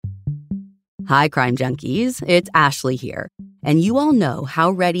Hi, Crime Junkies. It's Ashley here. And you all know how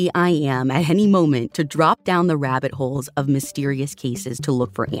ready I am at any moment to drop down the rabbit holes of mysterious cases to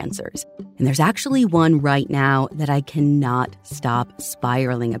look for answers. And there's actually one right now that I cannot stop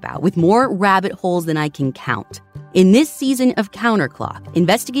spiraling about, with more rabbit holes than I can count. In this season of Counterclock,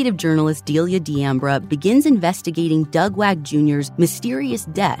 investigative journalist Delia D'Ambra begins investigating Doug Wag Jr.'s mysterious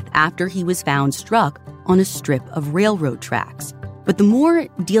death after he was found struck on a strip of railroad tracks. But the more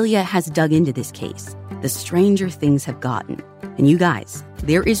Delia has dug into this case, the stranger things have gotten. And you guys,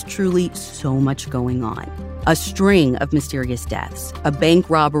 there is truly so much going on. A string of mysterious deaths, a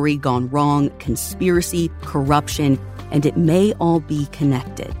bank robbery gone wrong, conspiracy, corruption, and it may all be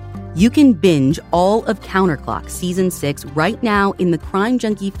connected. You can binge all of Counterclock Season 6 right now in the Crime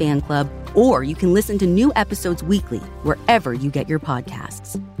Junkie fan club, or you can listen to new episodes weekly wherever you get your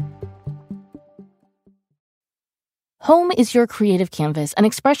podcasts. Home is your creative canvas, an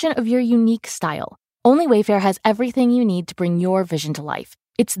expression of your unique style. Only Wayfair has everything you need to bring your vision to life.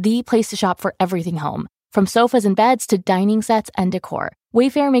 It's the place to shop for everything home, from sofas and beds to dining sets and decor.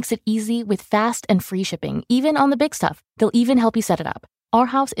 Wayfair makes it easy with fast and free shipping, even on the big stuff. They'll even help you set it up. Our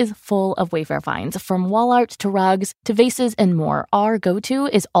house is full of Wayfair finds, from wall art to rugs to vases and more. Our go-to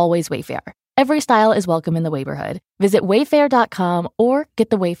is always Wayfair. Every style is welcome in the Wayborhood. Visit wayfair.com or get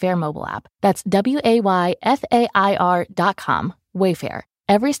the Wayfair mobile app. That's WAYFAIR.com. Wayfair.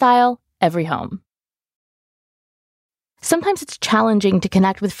 Every style, every home. Sometimes it's challenging to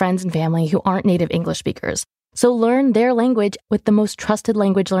connect with friends and family who aren't native English speakers. So learn their language with the most trusted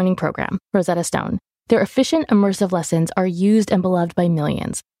language learning program, Rosetta Stone. Their efficient, immersive lessons are used and beloved by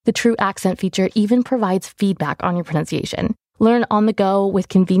millions. The True Accent feature even provides feedback on your pronunciation. Learn on the go with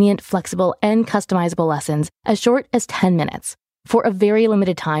convenient, flexible, and customizable lessons as short as 10 minutes. For a very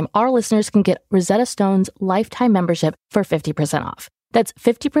limited time, our listeners can get Rosetta Stone's lifetime membership for 50% off. That's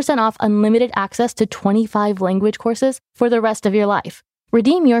 50% off unlimited access to 25 language courses for the rest of your life.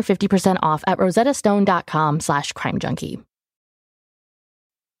 Redeem your 50% off at rosettastone.com/crimejunkie.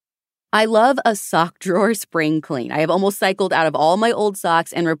 I love a sock drawer spring clean. I have almost cycled out of all my old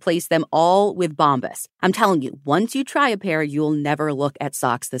socks and replaced them all with Bombas. I'm telling you, once you try a pair, you'll never look at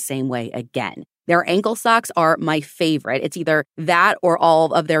socks the same way again. Their ankle socks are my favorite. It's either that or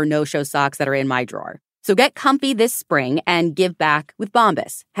all of their no-show socks that are in my drawer. So get comfy this spring and give back with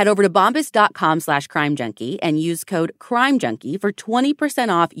Bombas. Head over to bombas.com/crimejunkie and use code CRIMEJUNKIE for 20%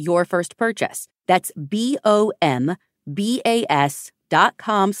 off your first purchase. That's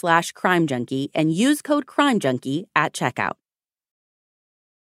BOMBAS.com/CrimeJunkie and use code CRIMEJUNKIE at checkout.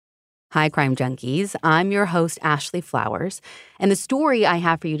 Hi, Crime Junkies. I'm your host, Ashley Flowers, and the story I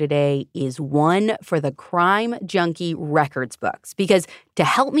have for you today is one for the Crime Junkie records books, because to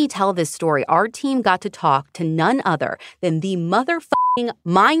help me tell this story, our team got to talk to none other than the motherfucking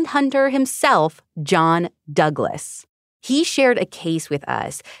mind hunter himself, John Douglas. He shared a case with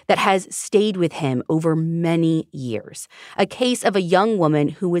us that has stayed with him over many years. A case of a young woman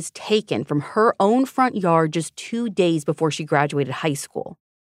who was taken from her own front yard just 2 days before she graduated high school.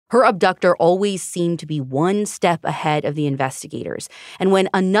 Her abductor always seemed to be one step ahead of the investigators, and when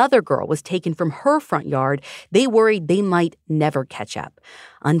another girl was taken from her front yard, they worried they might never catch up,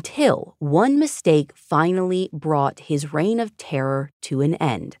 until one mistake finally brought his reign of terror to an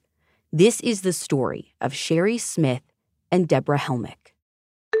end. This is the story of Sherry Smith and Deborah Helmick.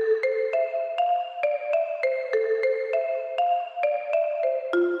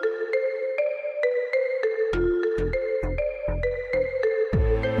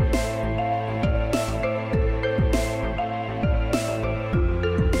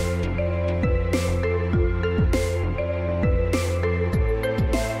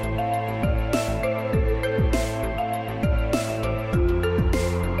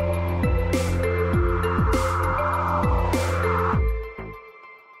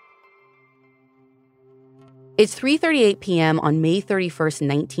 It's 3:38 p.m. on May 31st,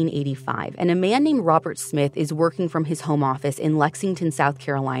 1985, and a man named Robert Smith is working from his home office in Lexington, South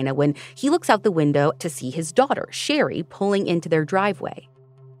Carolina, when he looks out the window to see his daughter, Sherry, pulling into their driveway.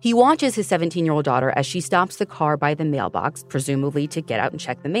 He watches his 17-year-old daughter as she stops the car by the mailbox, presumably to get out and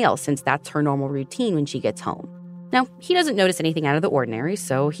check the mail, since that's her normal routine when she gets home. Now, he doesn't notice anything out of the ordinary,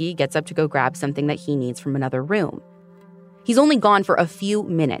 so he gets up to go grab something that he needs from another room. He's only gone for a few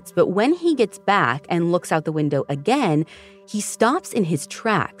minutes, but when he gets back and looks out the window again, he stops in his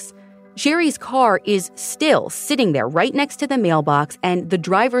tracks. Sherry's car is still sitting there right next to the mailbox, and the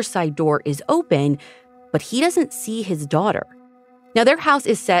driver's side door is open, but he doesn't see his daughter. Now, their house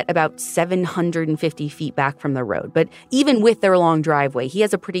is set about 750 feet back from the road, but even with their long driveway, he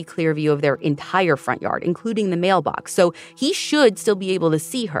has a pretty clear view of their entire front yard, including the mailbox, so he should still be able to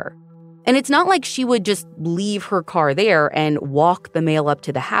see her. And it's not like she would just leave her car there and walk the mail up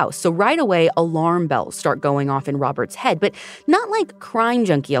to the house. So right away, alarm bells start going off in Robert's head, but not like crime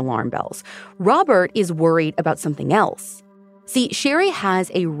junkie alarm bells. Robert is worried about something else. See, Sherry has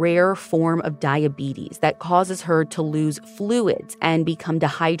a rare form of diabetes that causes her to lose fluids and become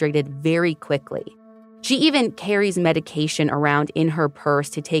dehydrated very quickly. She even carries medication around in her purse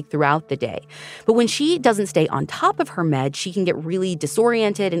to take throughout the day. But when she doesn't stay on top of her meds, she can get really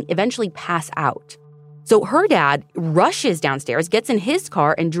disoriented and eventually pass out. So her dad rushes downstairs, gets in his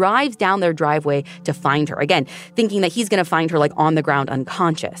car, and drives down their driveway to find her, again, thinking that he's going to find her like on the ground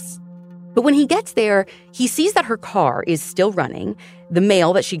unconscious. But when he gets there, he sees that her car is still running. The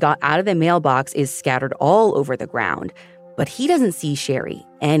mail that she got out of the mailbox is scattered all over the ground, but he doesn't see Sherry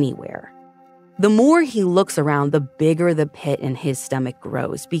anywhere. The more he looks around, the bigger the pit in his stomach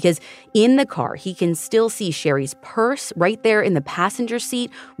grows, because in the car, he can still see Sherry's purse right there in the passenger seat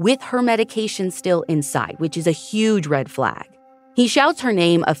with her medication still inside, which is a huge red flag. He shouts her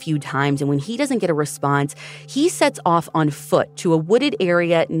name a few times, and when he doesn't get a response, he sets off on foot to a wooded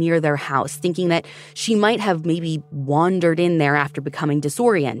area near their house, thinking that she might have maybe wandered in there after becoming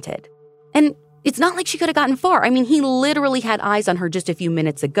disoriented. And it's not like she could have gotten far. I mean, he literally had eyes on her just a few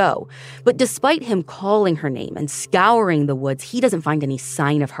minutes ago. But despite him calling her name and scouring the woods, he doesn't find any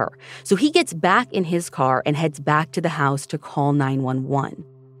sign of her. So he gets back in his car and heads back to the house to call 911.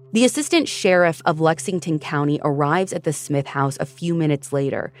 The assistant sheriff of Lexington County arrives at the Smith house a few minutes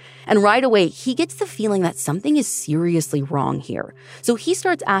later, and right away, he gets the feeling that something is seriously wrong here. So he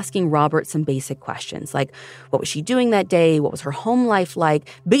starts asking Robert some basic questions, like what was she doing that day, what was her home life like,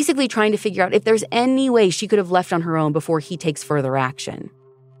 basically trying to figure out if there's any way she could have left on her own before he takes further action.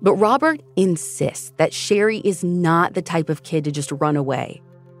 But Robert insists that Sherry is not the type of kid to just run away.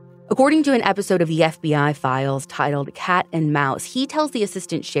 According to an episode of the FBI Files titled Cat and Mouse, he tells the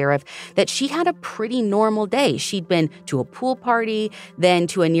assistant sheriff that she had a pretty normal day. She'd been to a pool party, then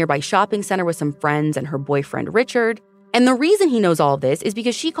to a nearby shopping center with some friends and her boyfriend, Richard. And the reason he knows all of this is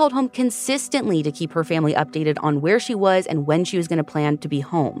because she called home consistently to keep her family updated on where she was and when she was going to plan to be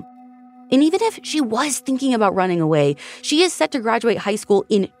home. And even if she was thinking about running away, she is set to graduate high school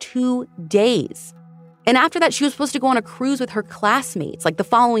in 2 days. And after that, she was supposed to go on a cruise with her classmates, like the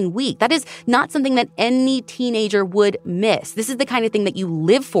following week. That is not something that any teenager would miss. This is the kind of thing that you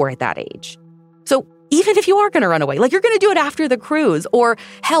live for at that age. So even if you are going to run away, like you're going to do it after the cruise or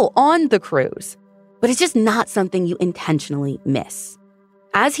hell, on the cruise. But it's just not something you intentionally miss.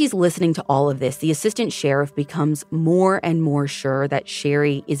 As he's listening to all of this, the assistant sheriff becomes more and more sure that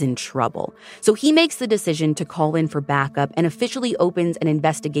Sherry is in trouble. So he makes the decision to call in for backup and officially opens an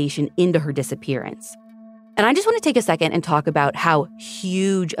investigation into her disappearance. And I just want to take a second and talk about how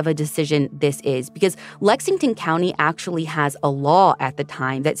huge of a decision this is, because Lexington County actually has a law at the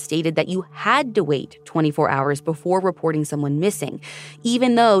time that stated that you had to wait 24 hours before reporting someone missing,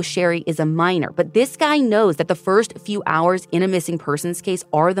 even though Sherry is a minor. But this guy knows that the first few hours in a missing persons case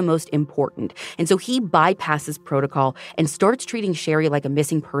are the most important. And so he bypasses protocol and starts treating Sherry like a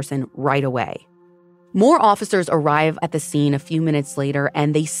missing person right away. More officers arrive at the scene a few minutes later,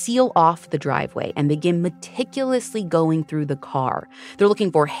 and they seal off the driveway and begin meticulously going through the car. They're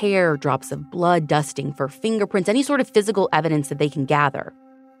looking for hair, drops of blood, dusting for fingerprints, any sort of physical evidence that they can gather.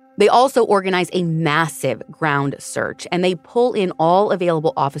 They also organize a massive ground search, and they pull in all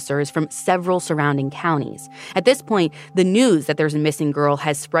available officers from several surrounding counties. At this point, the news that there's a missing girl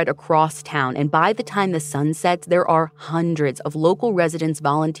has spread across town, and by the time the sun sets, there are hundreds of local residents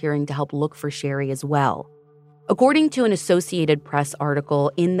volunteering to help look for Sherry as well. According to an Associated Press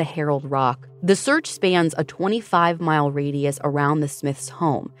article in the Herald Rock, the search spans a 25-mile radius around the Smiths'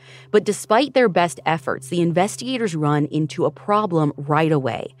 home. But despite their best efforts, the investigators run into a problem right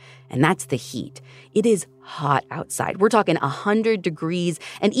away, and that's the heat. It is hot outside. We're talking 100 degrees,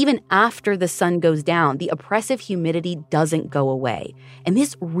 and even after the sun goes down, the oppressive humidity doesn't go away. And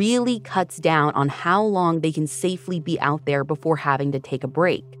this really cuts down on how long they can safely be out there before having to take a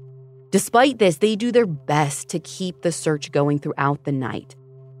break. Despite this, they do their best to keep the search going throughout the night.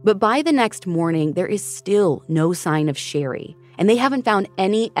 But by the next morning, there is still no sign of Sherry, and they haven't found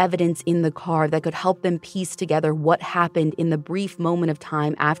any evidence in the car that could help them piece together what happened in the brief moment of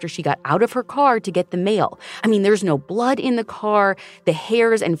time after she got out of her car to get the mail. I mean, there's no blood in the car. The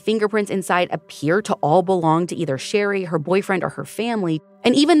hairs and fingerprints inside appear to all belong to either Sherry, her boyfriend, or her family.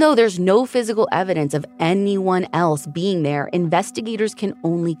 And even though there's no physical evidence of anyone else being there, investigators can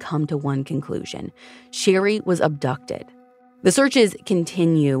only come to one conclusion. Sherry was abducted. The searches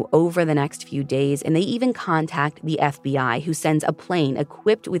continue over the next few days, and they even contact the FBI, who sends a plane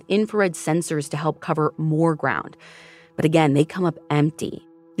equipped with infrared sensors to help cover more ground. But again, they come up empty.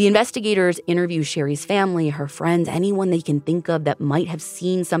 The investigators interview Sherry's family, her friends, anyone they can think of that might have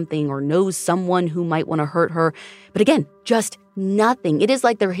seen something or knows someone who might want to hurt her. But again, just nothing. It is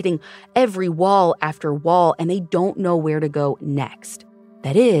like they're hitting every wall after wall, and they don't know where to go next.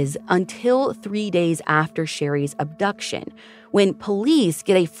 That is, until 3 days after Sherry's abduction, when police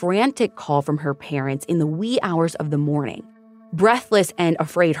get a frantic call from her parents in the wee hours of the morning. Breathless and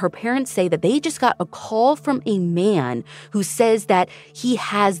afraid, her parents say that they just got a call from a man who says that he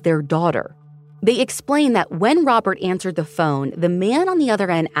has their daughter. They explain that when Robert answered the phone, the man on the other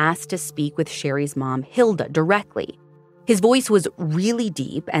end asked to speak with Sherry's mom, Hilda, directly. His voice was really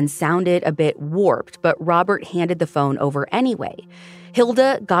deep and sounded a bit warped, but Robert handed the phone over anyway.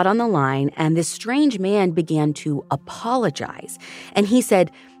 Hilda got on the line, and this strange man began to apologize. And he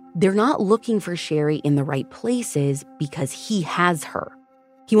said, they're not looking for Sherry in the right places because he has her.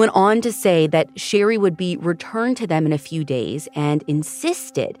 He went on to say that Sherry would be returned to them in a few days and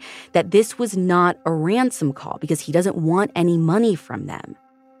insisted that this was not a ransom call because he doesn't want any money from them.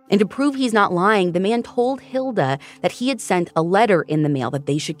 And to prove he's not lying, the man told Hilda that he had sent a letter in the mail that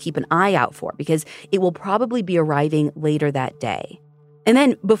they should keep an eye out for because it will probably be arriving later that day. And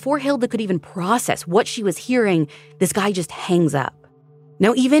then before Hilda could even process what she was hearing, this guy just hangs up.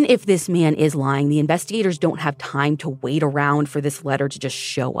 Now, even if this man is lying, the investigators don't have time to wait around for this letter to just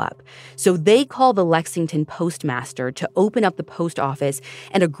show up. So they call the Lexington postmaster to open up the post office,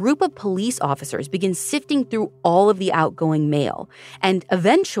 and a group of police officers begin sifting through all of the outgoing mail. And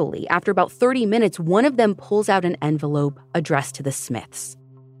eventually, after about 30 minutes, one of them pulls out an envelope addressed to the Smiths.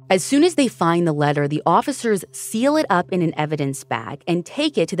 As soon as they find the letter, the officers seal it up in an evidence bag and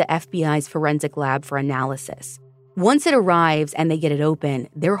take it to the FBI's forensic lab for analysis. Once it arrives and they get it open,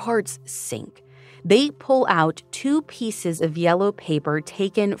 their hearts sink. They pull out 2 pieces of yellow paper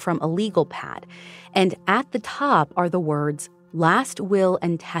taken from a legal pad, and at the top are the words, Last Will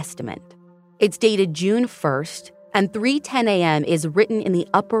and Testament. It's dated June 1st, and 3:10 a.m. is written in the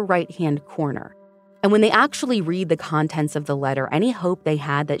upper right-hand corner. And when they actually read the contents of the letter, any hope they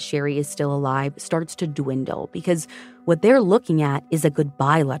had that Sherry is still alive starts to dwindle because what they're looking at is a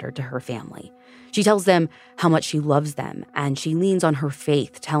goodbye letter to her family. She tells them how much she loves them, and she leans on her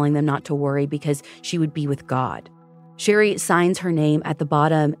faith, telling them not to worry because she would be with God. Sherry signs her name at the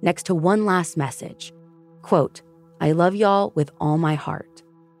bottom next to one last message. Quote, I love y'all with all my heart.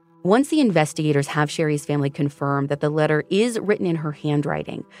 Once the investigators have Sherry's family confirm that the letter is written in her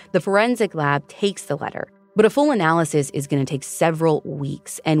handwriting, the forensic lab takes the letter. But a full analysis is going to take several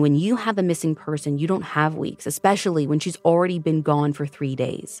weeks, and when you have a missing person, you don't have weeks, especially when she's already been gone for 3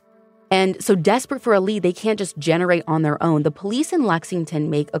 days. And so desperate for a lead, they can't just generate on their own. The police in Lexington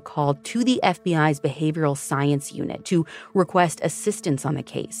make a call to the FBI's behavioral science unit to request assistance on the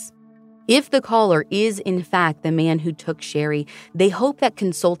case. If the caller is, in fact, the man who took Sherry, they hope that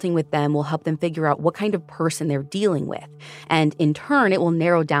consulting with them will help them figure out what kind of person they're dealing with. And in turn, it will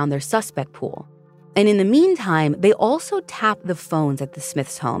narrow down their suspect pool. And in the meantime, they also tap the phones at the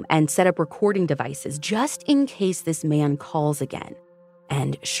Smiths' home and set up recording devices just in case this man calls again.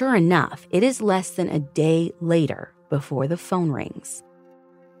 And sure enough, it is less than a day later before the phone rings.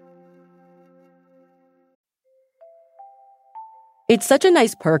 It's such a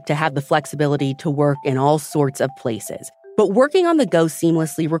nice perk to have the flexibility to work in all sorts of places. But working on the go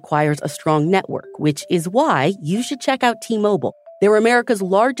seamlessly requires a strong network, which is why you should check out T-Mobile. They're America's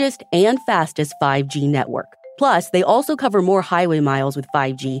largest and fastest 5G network. Plus, they also cover more highway miles with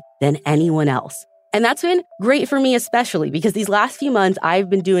 5G than anyone else. And that's been great for me especially because these last few months, I've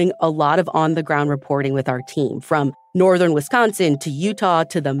been doing a lot of on-the-ground reporting with our team, from northern Wisconsin to Utah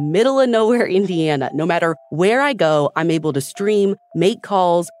to the middle of nowhere, Indiana. No matter where I go, I'm able to stream, make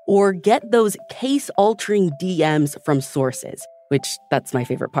calls, or get those case-altering DMs from sources, which that's my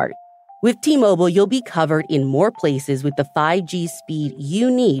favorite part. With T-Mobile, you'll be covered in more places with the 5G speed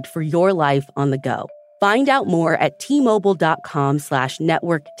you need for your life on the go. Find out more at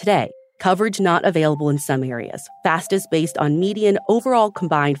T-Mobile.com/network today. Coverage not available in some areas. Fastest based on median overall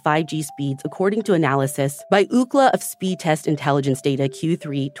combined 5G speeds according to analysis by Ookla of Speed Test Intelligence Data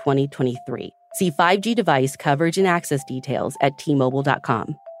Q3 2023. See 5G device coverage and access details at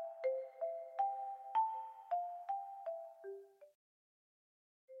T-Mobile.com.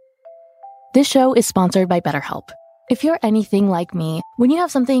 This show is sponsored by BetterHelp. If you're anything like me, when you have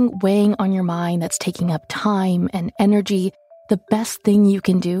something weighing on your mind that's taking up time and energy, the best thing you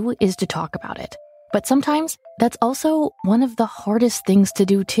can do is to talk about it. But sometimes that's also one of the hardest things to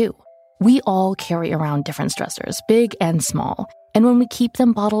do too. We all carry around different stressors, big and small. And when we keep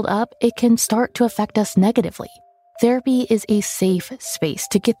them bottled up, it can start to affect us negatively. Therapy is a safe space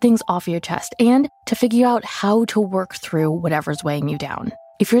to get things off your chest and to figure out how to work through whatever's weighing you down.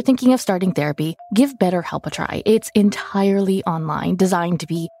 If you're thinking of starting therapy, give BetterHelp a try. It's entirely online, designed to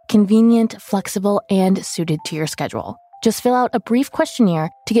be convenient, flexible, and suited to your schedule. Just fill out a brief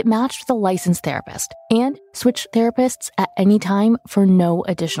questionnaire to get matched with a licensed therapist and switch therapists at any time for no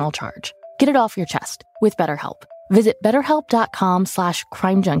additional charge. Get it off your chest with BetterHelp. Visit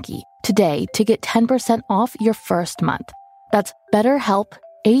BetterHelp.com/CrimeJunkie today to get 10% off your first month. That's BetterHelp,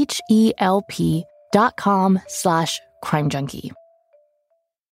 HELP.com/CrimeJunkie.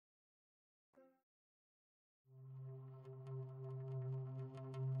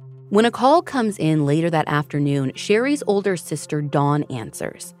 When a call comes in later that afternoon, Sherry's older sister, Dawn,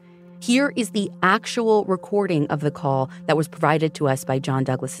 answers. Here is the actual recording of the call that was provided to us by John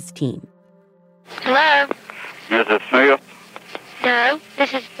Douglas's team. Hello? Mrs. Smith? No,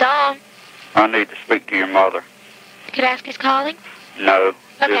 this is Dawn. I need to speak to your mother. Could I ask who's calling? No.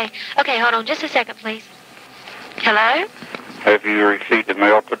 Okay, hold on just a second, please. Hello? Have you received the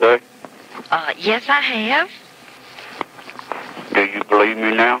mail today? Yes, I have. Do you believe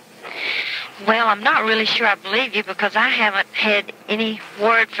me now? Well, I'm not really sure I believe you because I haven't had any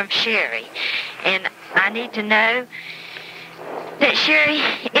word from Sherry. And I need to know that Sherry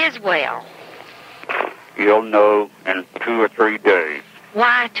is well. You'll know in 2 or 3 days.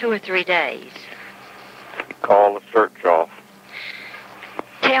 Why 2 or 3 days? Call the search off.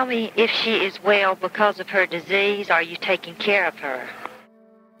 Tell me if she is well because of her disease. Are you taking care of her?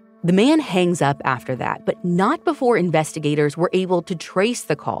 The man hangs up after that, but not before investigators were able to trace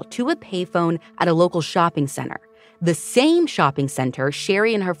the call to a payphone at a local shopping center. The same shopping center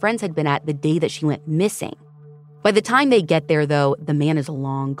Sherry and her friends had been at the day that she went missing. By the time they get there, though, the man is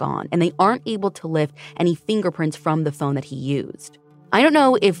long gone, and they aren't able to lift any fingerprints from the phone that he used. I don't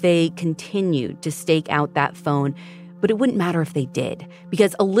know if they continued to stake out that phone, but it wouldn't matter if they did,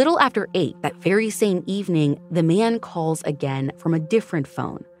 because a little after 8 that very same evening, the man calls again from a different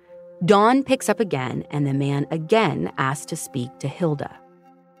phone. Dawn picks up again, and the man again asks to speak to Hilda.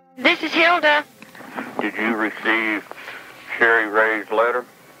 This is Hilda. Did you receive Sherry Ray's letter?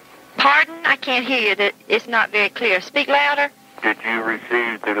 Pardon? I can't hear you. It's not very clear. Speak louder. Did you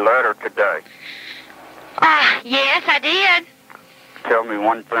receive the letter today? Yes, I did. Tell me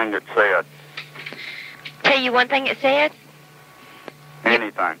one thing it said. Tell you one thing it said?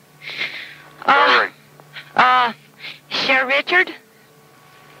 Anything. Hurry. Sir Richard?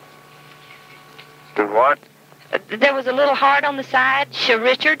 Do what? There was a little heart on the side, Sir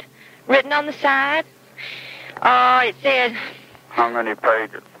Richard, written on the side. It said... How many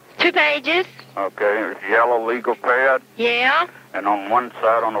pages? 2 pages. Okay, it's yellow legal pad. Yeah. And on one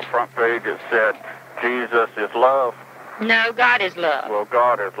side on the front page it said, Jesus is love. No, God is love. Well,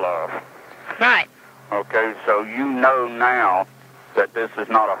 God is love. Right. Okay, so you know now that this is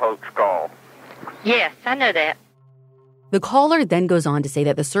not a hoax call. Yes, I know that. The caller then goes on to say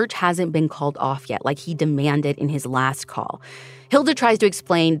that the search hasn't been called off yet, like he demanded in his last call. Hilda tries to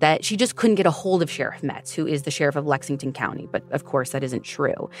explain that she just couldn't get a hold of Sheriff Metz, who is the sheriff of Lexington County, but of course that isn't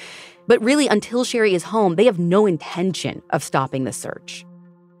true. But really, until Sherry is home, they have no intention of stopping the search.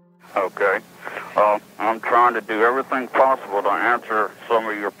 Okay. I'm trying to do everything possible to answer some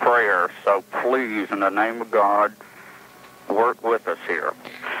of your prayers, so please, in the name of God, work with us here.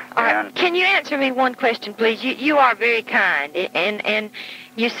 All right. Can you answer me one question, please? You are very kind, and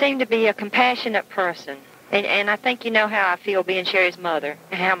you seem to be a compassionate person. And I think you know how I feel being Sherry's mother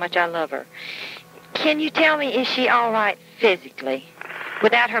and how much I love her. Can you tell me, is she all right physically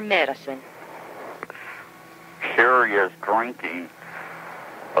without her medicine? Sherry is drinking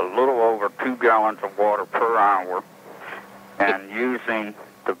a little over 2 gallons of water per hour and using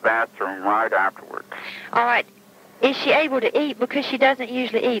the bathroom right afterwards. All right. Is she able to eat? Because she doesn't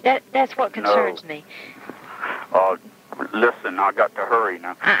usually eat. That's what concerns me. Listen, I got to hurry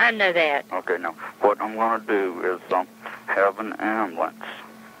now. I know that. Okay, now, what I'm going to do is have an ambulance.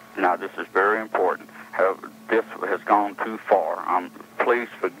 Now, this is very important. This has gone too far. Please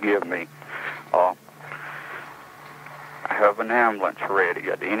forgive me. Have an ambulance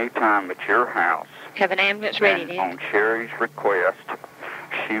ready at any time at your house. Have an ambulance ready, then? On Sherry's request,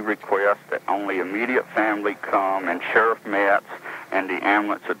 she requests that only immediate family come and Sheriff Metz and the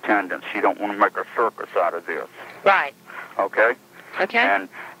ambulance attendants. She don't want to make a circus out of this. Right. Okay? Okay. And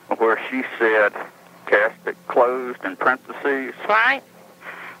where she said, casket closed in parentheses. Right.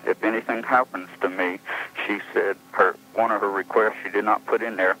 If anything happens to me, she said one of her requests she did not put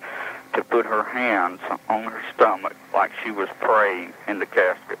in there, to put her hands on her stomach like she was praying in the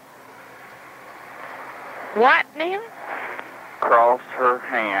casket. What now? Cross her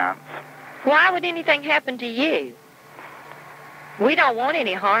hands. Why would anything happen to you? We don't want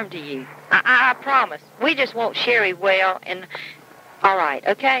any harm to you. I promise. We just want Sherry well, and All right,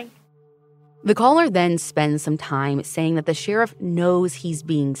 okay? The caller then spends some time saying that the sheriff knows he's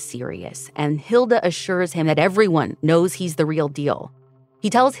being serious, and Hilda assures him that everyone knows he's the real deal.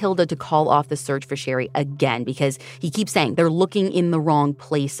 He tells Hilda to call off the search for Sherry again because he keeps saying they're looking in the wrong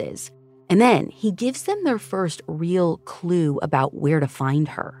places. And then he gives them their first real clue about where to find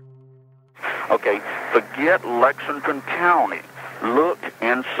her. Okay, forget Lexington County. Look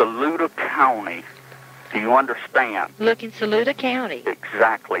in Saluda County. Do you understand? Look in Saluda County.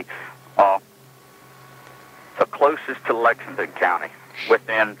 Exactly. The closest to Lexington County,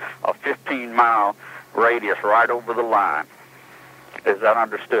 within a 15-mile radius right over the line. Is that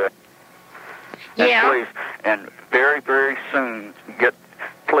understood? Yeah. And please, and very, very soon,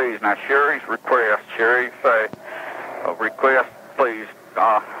 please, now Sherry's request, please,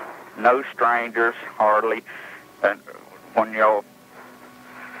 no strangers, hardly, and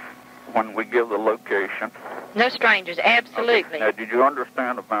when we give the location. No strangers, absolutely. Okay. Now, did you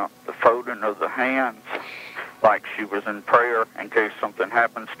understand about the folding of the hands? Like she was in prayer in case something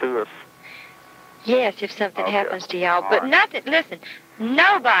happens to us? Yes, if something happens to y'all. All But right. nothing, listen,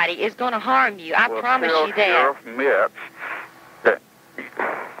 nobody is going to harm you. I promise you that. Sheriff Mitts that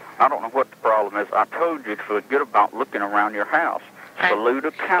I don't know what the problem is. I told you to forget about looking around your house. Saluda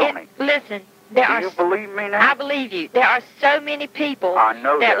County. Listen, Do you believe me now? I believe you. There are so many people I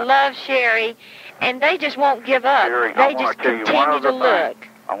know that love Sherry, and they just won't give up. Sherry, They just continue to look.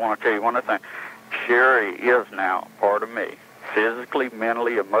 I want to tell you one other thing. Sherry is now part of me. Physically,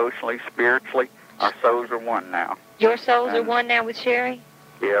 mentally, emotionally, spiritually, our souls are one now. Your souls are one now with Sherry?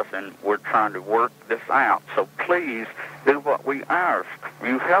 Yes, and we're trying to work this out. So please do what we ask.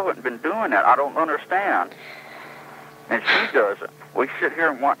 You haven't been doing that. I don't understand. And she doesn't. We sit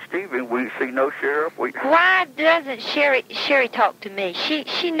here and watch TV. We see no sheriff. Why doesn't Sherry talk to me?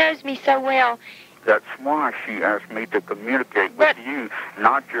 She knows me so well. That's why she asked me to communicate with you,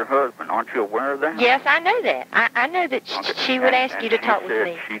 not your husband. Aren't you aware of that? Yes, I know that. I know that she would ask you to talk with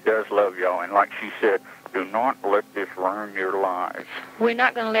me. She does love y'all, and like she said, do not let this ruin your lives. We're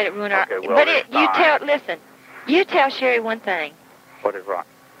not going to let it ruin our... Okay, well, listen, you tell Sherry one thing. What is right?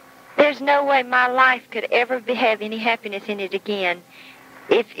 There's no way my life could ever have any happiness in it again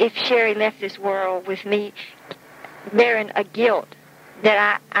if Sherry left this world with me bearing a guilt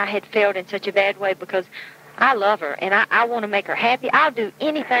that I had failed in such a bad way, because I love her and I want to make her happy. I'll do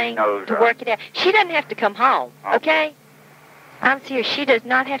anything to work it out. She doesn't have to come home, okay? I'm serious. She does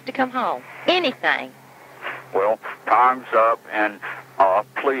not have to come home. Anything. Well, time's up, and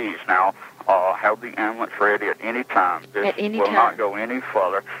please now have the ambulance ready at any time. This will not go any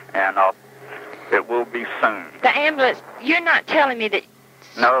further, and it will be soon. The ambulance, you're not telling me that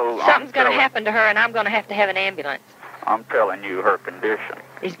something's going to happen to her and I'm going to have an ambulance. I'm telling you her condition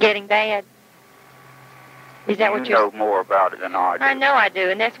is getting bad. Is that what you know more about it than I do? I know I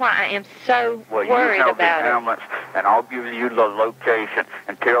do, and that's why I am so worried about the ambulance, and I'll give you the location,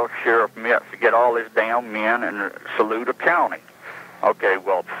 and tell Sheriff Mitts to get all his damn men in Saluda County. Okay,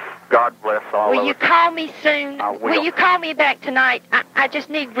 well, God bless all of us. Will you call me soon? I will. Will you call me back tonight? I just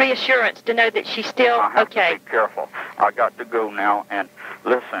need reassurance to know that she's still okay. I have to be careful. I got to go now, and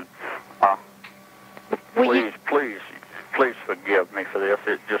listen, please forgive me for this.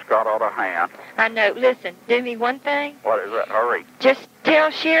 It just got out of hand. I know. Listen, do me one thing. What is that? Hurry. Just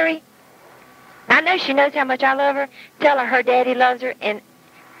tell Sherry. I know she knows how much I love her. Tell her daddy loves her, and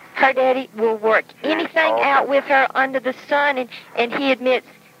her daddy will work anything out with her under the sun, and he admits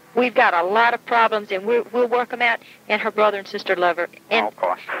we've got a lot of problems, and we'll work them out, and her brother and sister love her. And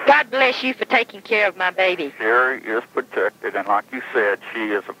God bless you for taking care of my baby. Sherry is protected, and like you said, she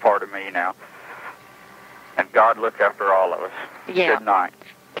is a part of me now. And God look after all of us. Yeah. Good night.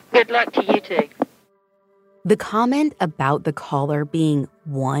 Good luck to you, too. The comment about the caller being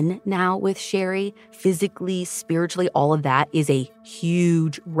one now with Sherry, physically, spiritually, all of that is a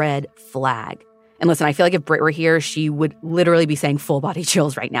huge red flag. And listen, I feel like if Britt were here, she would literally be saying full body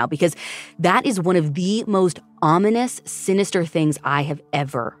chills right now, because that is one of the most ominous, sinister things I have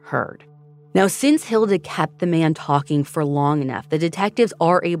ever heard. Now, since Hilda kept the man talking for long enough, the detectives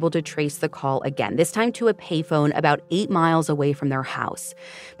are able to trace the call again, this time to a payphone about 8 miles away from their house.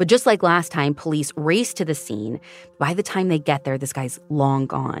 But just like last time, police race to the scene. By the time they get there, this guy's long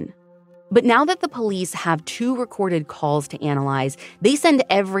gone. But now that the police have 2 recorded calls to analyze, they send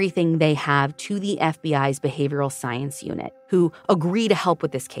everything they have to the FBI's Behavioral Science Unit, who agree to help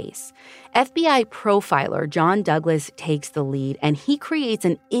with this case. FBI profiler John Douglas takes the lead, and he creates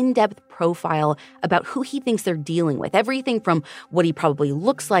an in-depth profile about who he thinks they're dealing with, everything from what he probably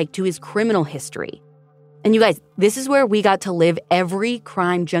looks like to his criminal history. And you guys, this is where we got to live every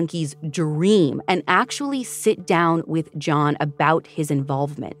crime junkie's dream and actually sit down with John about his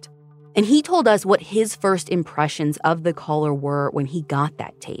involvement. And he told us what his first impressions of the caller were when he got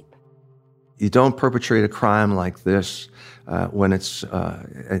that tape. You don't perpetrate a crime like this when it's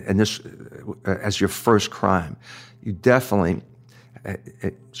as your first crime. You definitely,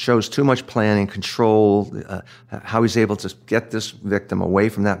 it shows too much planning, control, how he's able to get this victim away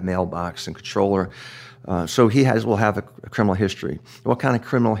from that mailbox and control her. So will have a criminal history. What kind of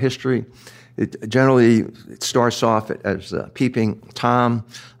criminal history? It starts off as peeping Tom,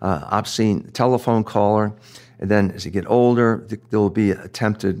 obscene telephone caller, and then as you get older, there will be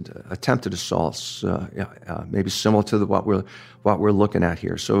attempted assaults, maybe similar to what we're looking at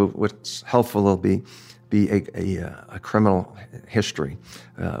here. So what's helpful will be a criminal history,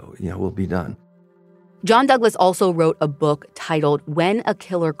 will be done. John Douglas also wrote a book titled When a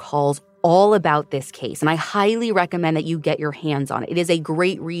Killer Calls, all about this case, and I highly recommend that you get your hands on it. It is a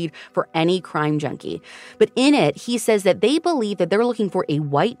great read for any crime junkie. But in it, he says that they believe that they're looking for a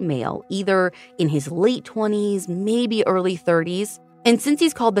white male, either in his late 20s, maybe early 30s. And since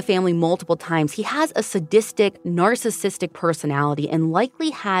he's called the family multiple times, he has a sadistic, narcissistic personality and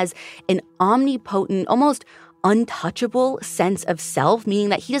likely has an omnipotent, almost untouchable sense of self, meaning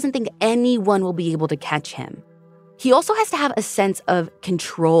that he doesn't think anyone will be able to catch him. He also has to have a sense of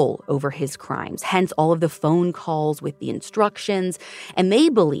control over his crimes, hence all of the phone calls with the instructions, and they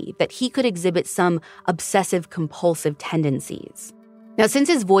believe that he could exhibit some obsessive-compulsive tendencies. Now, since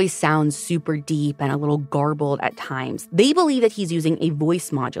his voice sounds super deep and a little garbled at times, they believe that he's using a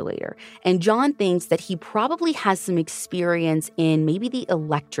voice modulator, and John thinks that he probably has some experience in maybe the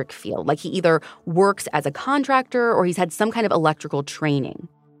electric field, like he either works as a contractor or he's had some kind of electrical training.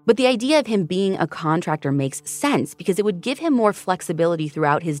 But the idea of him being a contractor makes sense because it would give him more flexibility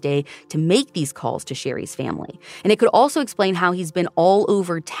throughout his day to make these calls to Sherry's family. And it could also explain how he's been all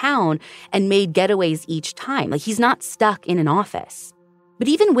over town and made getaways each time. Like, he's not stuck in an office. But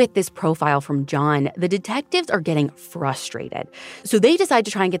even with this profile from John, the detectives are getting frustrated. So they decide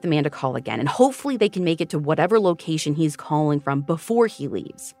to try and get the man to call again, and hopefully they can make it to whatever location he's calling from before he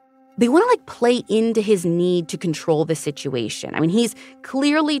leaves. They want to play into his need to control the situation. I mean, he's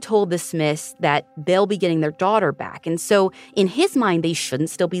clearly told the Smiths that they'll be getting their daughter back. And so in his mind, they shouldn't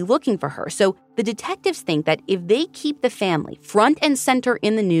still be looking for her. So the detectives think that if they keep the family front and center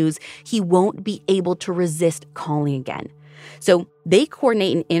in the news, he won't be able to resist calling again. So they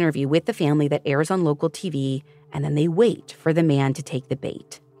coordinate an interview with the family that airs on local TV, and then they wait for the man to take the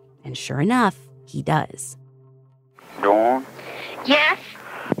bait. And sure enough, he does. Dawn? Yes?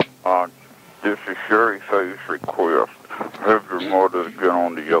 This is Sherry Faye's request. Have your mother get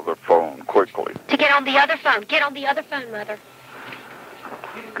on the other phone quickly. To get on the other phone. Get on the other phone, Mother.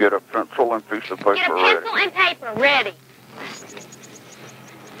 Get a pencil and piece of paper ready. Get a pencil and paper ready.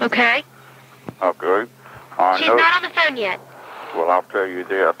 Okay. Okay. She's not on the phone yet. Well, I'll tell you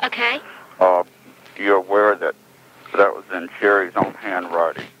this. Okay. You're aware that was in Sherry's own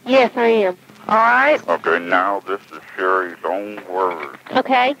handwriting? Yes, I am. All right. Okay, now this is Sherry's own words.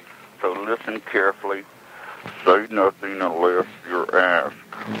 Okay. So listen carefully. Say nothing unless you're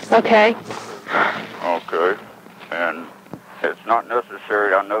asked. Okay. Okay. And it's not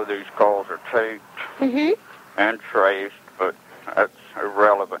necessary. I know these calls are taped and traced, but that's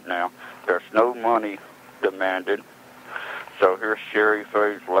irrelevant now. There's no money demanded. So here's Sherry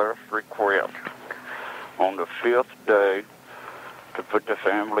Faye's last request. On the 5th day, to put the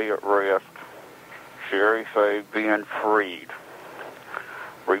family at rest, Sherry Faye being freed.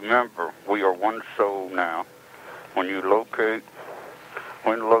 Remember, we are one soul now. When located,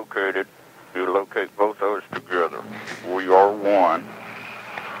 you locate both of us together. We are one.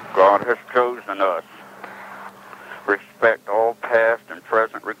 God has chosen us. Respect all past and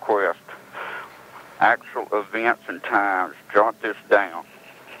present requests. Actual events and times. Jot this down.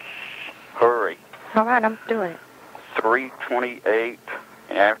 Hurry. All right, I'm doing it. 3:28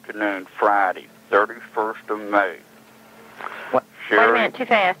 afternoon, Friday, 31st of May. What? Sherry, wait a minute, too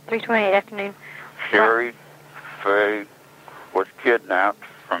fast. 3:28 afternoon. Sherry Faye was kidnapped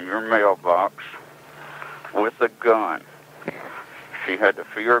from your mailbox with a gun. She had the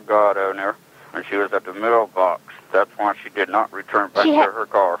fear of God on her, and she was at the mailbox. That's why she did not return back to her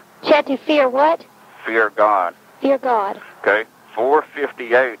car. She had to fear what? Fear God. Fear God. Okay,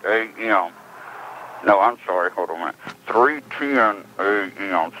 4:58 a.m. No, I'm sorry, hold on a minute. 3:10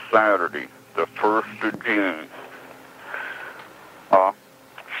 a.m. Saturday, the 1st of June.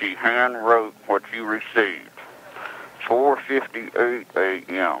 She hand-wrote what you received. 4:58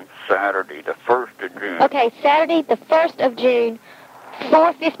 a.m. Saturday, the 1st of June. Okay, Saturday, the 1st of June,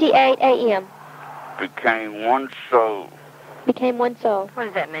 4:58 a.m. became one soul. Became one soul. What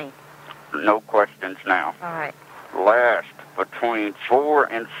does that mean? No questions now. All right. Last between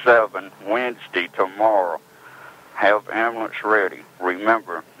 4 and 7 Wednesday tomorrow. Have ambulance ready.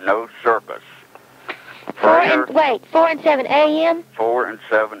 Remember, no circus. 4 and 7 a.m.? 4 and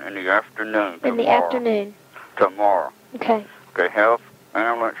 7 in the afternoon tomorrow. In the afternoon. Tomorrow. Okay. Okay, have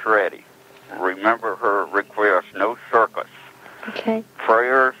ambulance ready. Remember her request, no circus. Okay.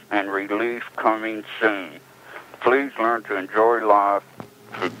 Prayers and relief coming soon. Please learn to enjoy life,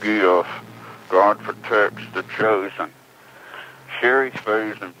 forgive. God protects the chosen. Sherry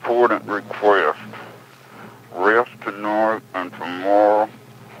Faye's important request. Rest tonight and tomorrow.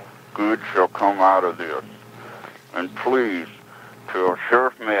 Good shall come out of this. And please, to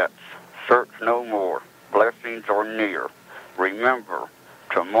Sheriff Metz, search no more. Blessings are near. Remember,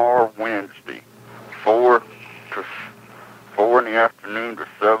 tomorrow Wednesday, 4 in the afternoon to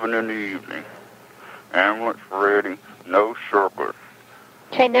 7 in the evening. Ambulance ready, no circus.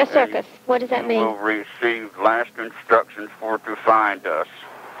 Okay, no circus. What does that mean? You will receive last instructions for to find us.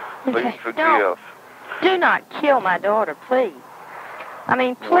 Please forgive. Do not kill my daughter, please. I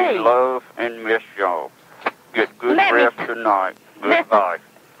mean, please. We love and miss y'all. Get good rest tonight. Goodbye.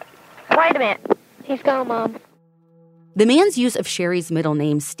 Wait a minute. He's gone, Mom. The man's use of Sherry's middle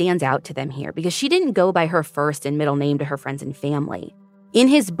name stands out to them here because she didn't go by her first and middle name to her friends and family. In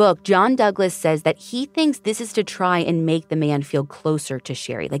his book, John Douglas says that he thinks this is to try and make the man feel closer to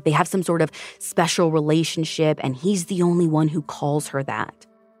Sherry, like they have some sort of special relationship and he's the only one who calls her that.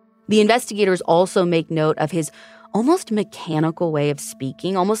 The investigators also make note of his almost mechanical way of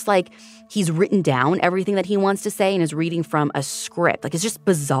speaking, almost like he's written down everything that he wants to say and is reading from a script. Like, it's just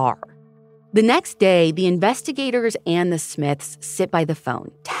bizarre. The next day, the investigators and the Smiths sit by the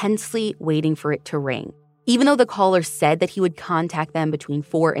phone, tensely waiting for it to ring. Even though the caller said that he would contact them between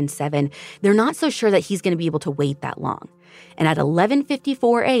 4 and 7, they're not so sure that he's going to be able to wait that long. And at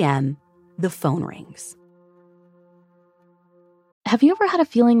 11:54 a.m., the phone rings. Have you ever had a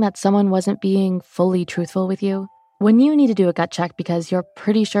feeling that someone wasn't being fully truthful with you? When you need to do a gut check because you're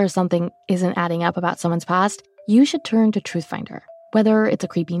pretty sure something isn't adding up about someone's past, you should turn to Truthfinder. Whether it's a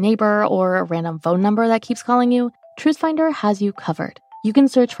creepy neighbor or a random phone number that keeps calling you, Truthfinder has you covered. You can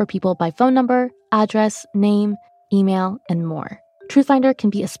search for people by phone number, address, name, email, and more. Truthfinder can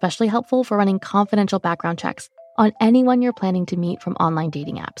be especially helpful for running confidential background checks on anyone you're planning to meet from online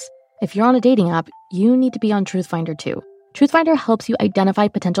dating apps. If you're on a dating app, you need to be on Truthfinder too. Truthfinder helps you identify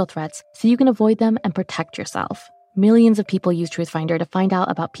potential threats so you can avoid them and protect yourself. Millions of people use Truthfinder to find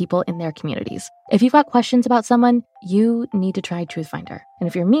out about people in their communities. If you've got questions about someone, you need to try Truthfinder. And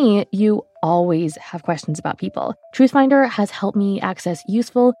if you're me, you always have questions about people. Truthfinder has helped me access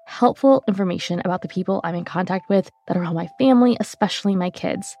useful, helpful information about the people I'm in contact with that are all my family, especially my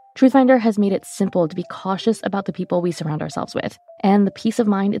kids. Truthfinder has made it simple to be cautious about the people we surround ourselves with. And the peace of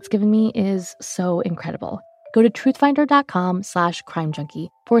mind it's given me is so incredible. Go to truthfinder.com/crimejunkie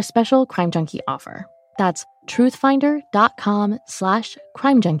for a special Crime Junkie offer. That's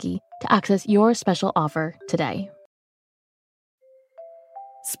truthfinder.com/crimejunkie to access your special offer today.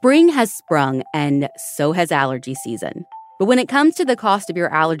 Spring has sprung, and so has allergy season. But when it comes to the cost of your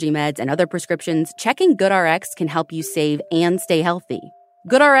allergy meds and other prescriptions, checking GoodRx can help you save and stay healthy.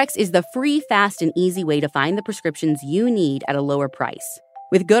 GoodRx is the free, fast, and easy way to find the prescriptions you need at a lower price.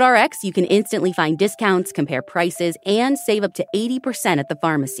 With GoodRx, you can instantly find discounts, compare prices, and save up to 80% at the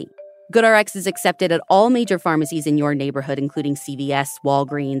pharmacy. GoodRx is accepted at all major pharmacies in your neighborhood, including CVS,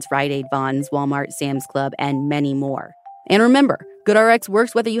 Walgreens, Rite Aid, Vons, Walmart, Sam's Club, and many more. And remember, GoodRx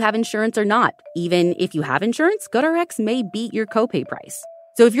works whether you have insurance or not. Even if you have insurance, GoodRx may beat your copay price.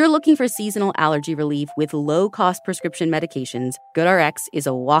 So if you're looking for seasonal allergy relief with low-cost prescription medications, GoodRx is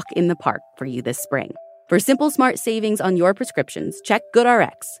a walk in the park for you this spring. For simple, smart savings on your prescriptions, check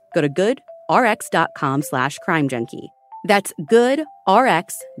GoodRx. Go to goodrx.com/crimejunkie. That's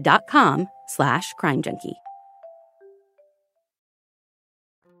goodrx.com/crimejunkie.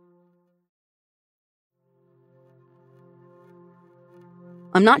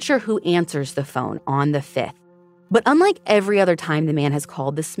 I'm not sure who answers the phone on the 5th, but unlike every other time the man has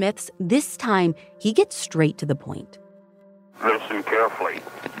called the Smiths, this time he gets straight to the point. Listen carefully.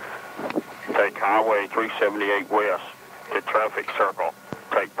 Take Highway 378 west to Traffic Circle.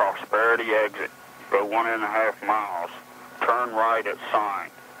 Take Prosperity exit. Go 1.5 miles. Turn right at sign.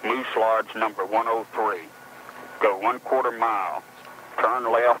 Moose Lodge number 103. Go 1/4 mile. Turn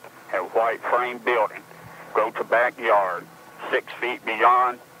left at white frame building. Go to backyard. 6 feet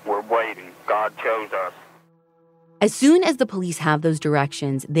beyond, we're waiting. God chose us. As soon as the police have those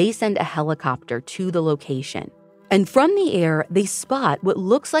directions, they send a helicopter to the location. And from the air, they spot what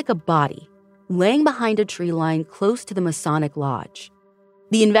looks like a body laying behind a tree line close to the Masonic Lodge.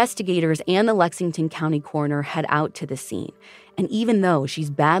 The investigators and the Lexington County coroner head out to the scene, and even though she's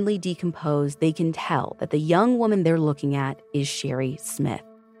badly decomposed, they can tell that the young woman they're looking at is Sherry Smith.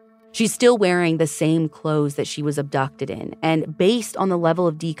 She's still wearing the same clothes that she was abducted in, and based on the level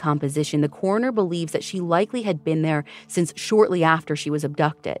of decomposition, the coroner believes that she likely had been there since shortly after she was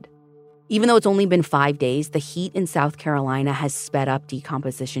abducted. Even though it's only been 5 days, the heat in South Carolina has sped up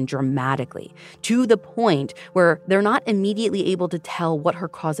decomposition dramatically, to the point where they're not immediately able to tell what her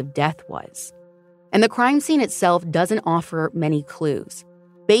cause of death was. And the crime scene itself doesn't offer many clues.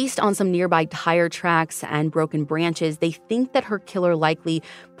 Based on some nearby tire tracks and broken branches, they think that her killer likely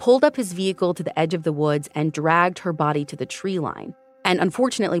pulled up his vehicle to the edge of the woods and dragged her body to the tree line. And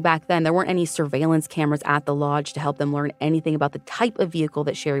unfortunately, back then, there weren't any surveillance cameras at the lodge to help them learn anything about the type of vehicle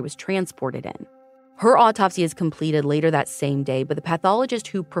that Sherry was transported in. Her autopsy is completed later that same day, but the pathologist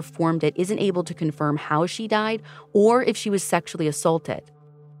who performed it isn't able to confirm how she died or if she was sexually assaulted.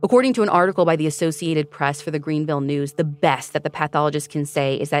 According to an article by the Associated Press for the Greenville News, the best that the pathologist can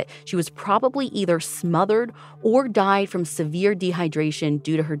say is that she was probably either smothered or died from severe dehydration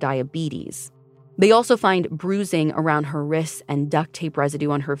due to her diabetes. They also find bruising around her wrists and duct tape residue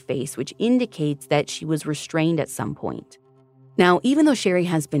on her face, which indicates that she was restrained at some point. Now, even though Sherry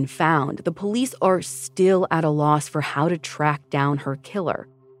has been found, the police are still at a loss for how to track down her killer.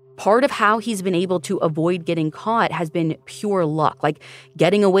 Part of how he's been able to avoid getting caught has been pure luck, like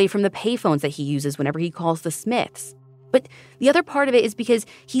getting away from the payphones that he uses whenever he calls the Smiths. But the other part of it is because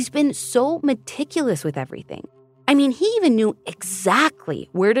he's been so meticulous with everything. I mean, he even knew exactly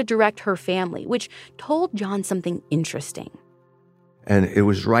where to direct her family, which told John something interesting. And it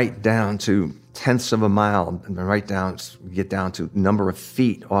was right down to tenths of a mile, and right down, get down to number of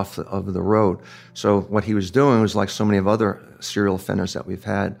feet off of the road. So what he was doing was like so many of other serial offenders that we've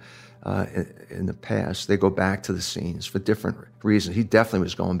had in the past. They go back to the scenes for different reasons. He definitely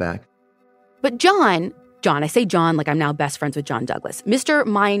was going back. But John, I say John like I'm now best friends with John Douglas. Mr.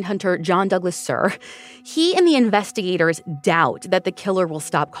 Mindhunter John Douglas, sir, he and the investigators doubt that the killer will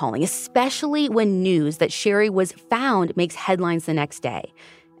stop calling, especially when news that Sherry was found makes headlines the next day.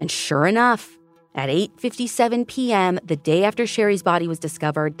 And sure enough, at 8:57 p.m., the day after Sherry's body was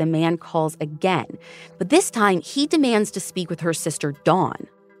discovered, the man calls again. But this time, he demands to speak with her sister, Dawn.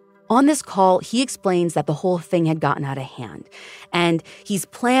 On this call, he explains that the whole thing had gotten out of hand, and he's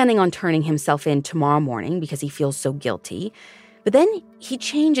planning on turning himself in tomorrow morning because he feels so guilty. But then he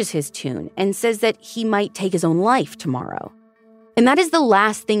changes his tune and says that he might take his own life tomorrow. And that is the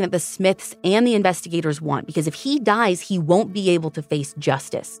last thing that the Smiths and the investigators want, because if he dies, he won't be able to face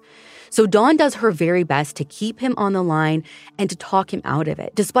justice. So Dawn does her very best to keep him on the line and to talk him out of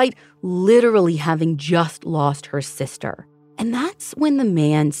it, despite literally having just lost her sister. And that's when the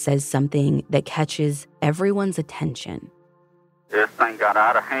man says something that catches everyone's attention. This thing got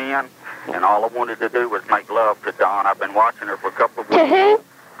out of hand, and all I wanted to do was make love to Dawn. I've been watching her for a couple of weeks.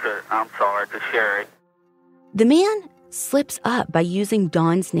 To Sherry. The man slips up by using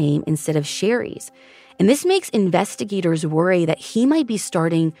Dawn's name instead of Sherry's. And this makes investigators worry that he might be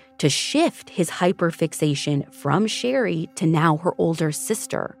starting to shift his hyperfixation from Sherry to now her older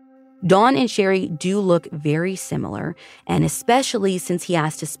sister. Dawn and Sherry do look very similar, and especially since he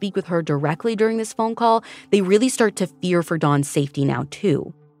asked to speak with her directly during this phone call, they really start to fear for Dawn's safety now,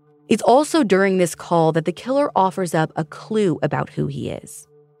 too. It's also during this call that the killer offers up a clue about who he is.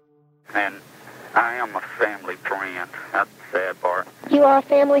 And I am a family friend. That's the sad part. You are a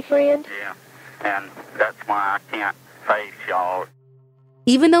family friend? Yeah, and that's why I can't face y'all.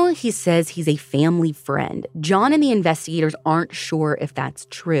 Even though he says he's a family friend, John and the investigators aren't sure if that's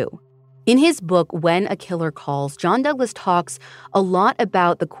true. In his book, When a Killer Calls, John Douglas talks a lot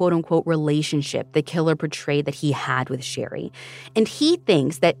about the quote-unquote relationship the killer portrayed that he had with Sherry. And he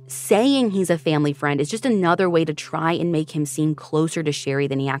thinks that saying he's a family friend is just another way to try and make him seem closer to Sherry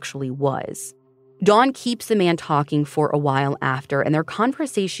than he actually was. Dawn keeps the man talking for a while after, and their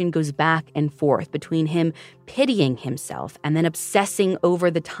conversation goes back and forth between him pitying himself and then obsessing over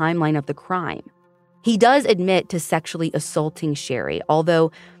the timeline of the crime. He does admit to sexually assaulting Sherry,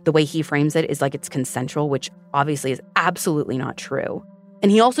 although the way he frames it is like it's consensual, which obviously is absolutely not true. And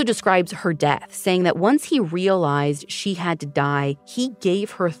he also describes her death, saying that once he realized she had to die, he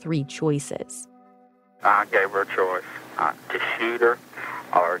gave her 3 choices. I gave her a choice, to shoot her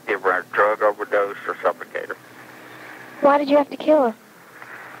or give her a drug overdose or suffocate her. Why did you have to kill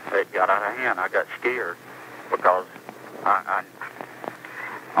her? It got out of hand. I got scared because I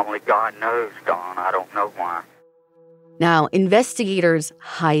only God knows, Dawn. I don't know why. Now, investigators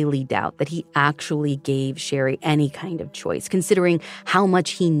highly doubt that he actually gave Sherry any kind of choice, considering how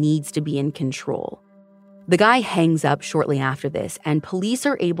much he needs to be in control. The guy hangs up shortly after this, and police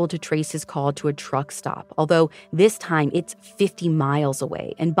are able to trace his call to a truck stop, although this time it's 50 miles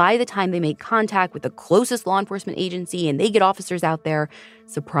away. And by the time they make contact with the closest law enforcement agency and they get officers out there,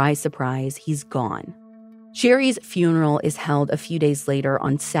 surprise, surprise, he's gone. Sherry's funeral is held a few days later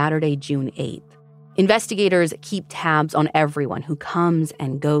on Saturday, June 8th. Investigators keep tabs on everyone who comes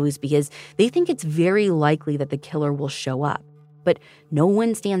and goes because they think it's very likely that the killer will show up. But no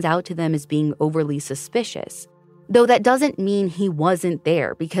one stands out to them as being overly suspicious. Though that doesn't mean he wasn't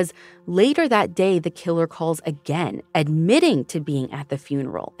there, because later that day, the killer calls again, admitting to being at the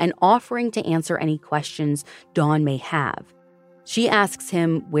funeral and offering to answer any questions Dawn may have. She asks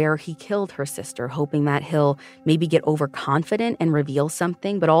him where he killed her sister, hoping that he'll maybe get overconfident and reveal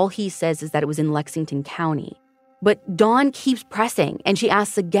something, but all he says is that it was in Lexington County. But Dawn keeps pressing, and she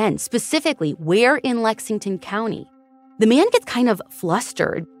asks again, specifically, where in Lexington County? The man gets kind of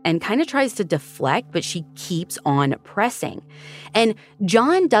flustered and kind of tries to deflect, but she keeps on pressing. And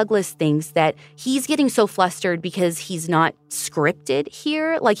John Douglas thinks that he's getting so flustered because he's not scripted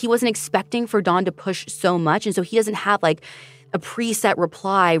here. Like, he wasn't expecting for Dawn to push so much, and so he doesn't have, like, a preset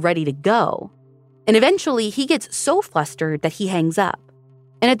reply ready to go. And eventually, he gets so flustered that he hangs up.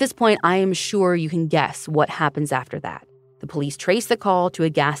 And at this point, I am sure you can guess what happens after that. The police trace the call to a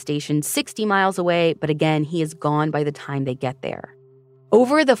gas station 60 miles away, but again, he is gone by the time they get there.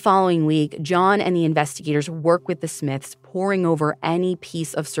 Over the following week, John and the investigators work with the Smiths, poring over any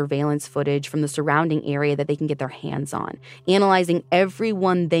piece of surveillance footage from the surrounding area that they can get their hands on, analyzing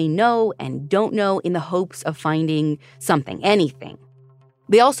everyone they know and don't know in the hopes of finding something, anything.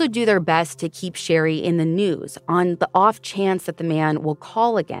 They also do their best to keep Sherry in the news on the off chance that the man will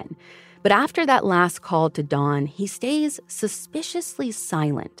call again. But after that last call to Dawn, he stays suspiciously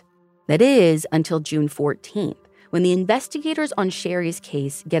silent. That is until June 14th. When the investigators on Sherry's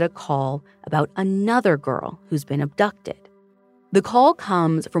case get a call about another girl who's been abducted. The call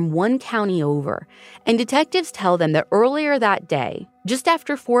comes from one county over, and detectives tell them that earlier that day, just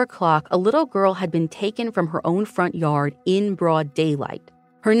after 4 o'clock, a little girl had been taken from her own front yard in broad daylight.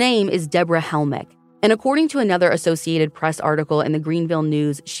 Her name is Deborah Helmick, and according to another Associated Press article in the Greenville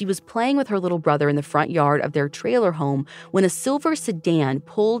News, she was playing with her little brother in the front yard of their trailer home when a silver sedan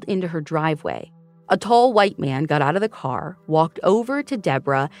pulled into her driveway. A tall white man got out of the car, walked over to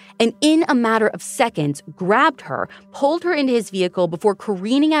Deborah, and in a matter of seconds, grabbed her, pulled her into his vehicle before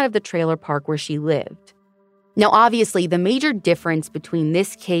careening out of the trailer park where she lived. Now, obviously, the major difference between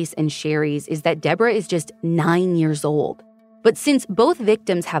this case and Sherry's is that Deborah is just 9 years old. But since both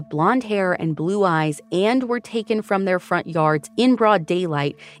victims have blonde hair and blue eyes and were taken from their front yards in broad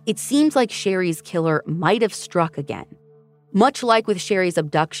daylight, it seems like Sherry's killer might have struck again. Much like with Sherry's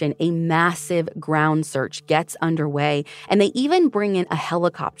abduction, a massive ground search gets underway, and they even bring in a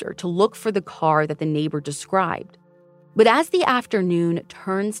helicopter to look for the car that the neighbor described. But as the afternoon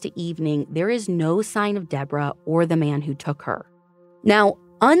turns to evening, there is no sign of Deborah or the man who took her. Now,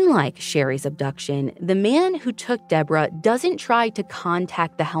 unlike Sherry's abduction, the man who took Deborah doesn't try to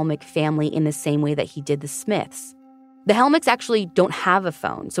contact the Helmick family in the same way that he did the Smiths. The Helmicks actually don't have a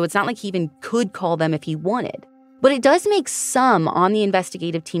phone, so it's not like he even could call them if he wanted. But it does make some on the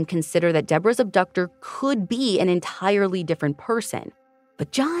investigative team consider that Deborah's abductor could be an entirely different person.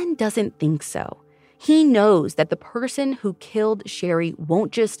 But John doesn't think so. He knows that the person who killed Sherry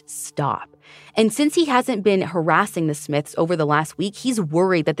won't just stop. And since he hasn't been harassing the Smiths over the last week, he's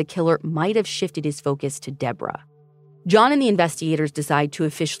worried that the killer might have shifted his focus to Deborah. John and the investigators decide to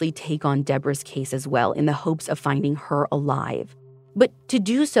officially take on Deborah's case as well in the hopes of finding her alive. But to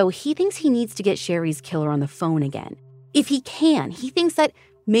do so, he thinks he needs to get Sherry's killer on the phone again. If he can, he thinks that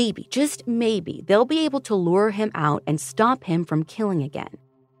maybe, just maybe, they'll be able to lure him out and stop him from killing again.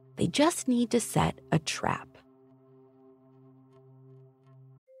 They just need to set a trap.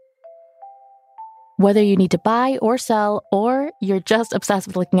 Whether you need to buy or sell, or you're just obsessed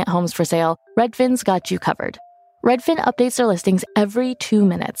with looking at homes for sale, Redfin's got you covered. Redfin updates their listings every 2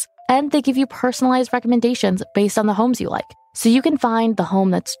 minutes, and they give you personalized recommendations based on the homes you like, so you can find the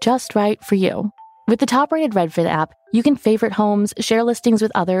home that's just right for you. With the top-rated Redfin app, you can favorite homes, share listings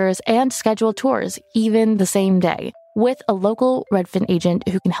with others, and schedule tours, even the same day, with a local Redfin agent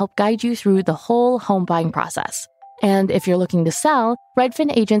who can help guide you through the whole home buying process. And if you're looking to sell,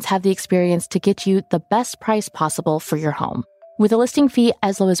 Redfin agents have the experience to get you the best price possible for your home. With a listing fee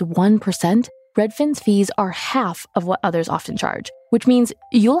as low as 1%, Redfin's fees are half of what others often charge, which means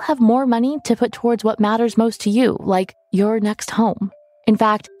you'll have more money to put towards what matters most to you, like your next home. In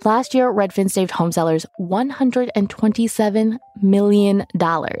fact, last year, Redfin saved home sellers $127 million.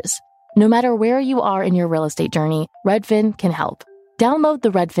 No matter where you are in your real estate journey, Redfin can help. Download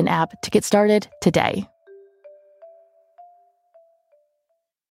the Redfin app to get started today.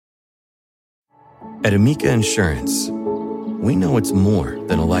 At Amica Insurance, we know it's more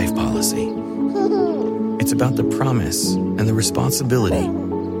than a life policy. It's about the promise and the responsibility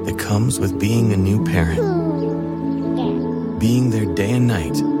that comes with being a new parent. Being there day and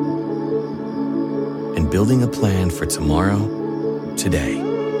night. And building a plan for tomorrow, today.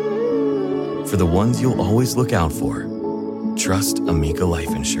 For the ones you'll always look out for, trust Amica Life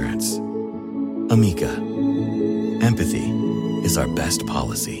Insurance. Amica. Empathy is our best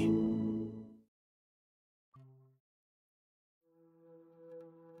policy.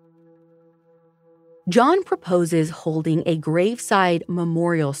 John proposes holding a graveside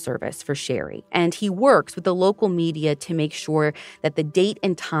memorial service for Sherry, and he works with the local media to make sure that the date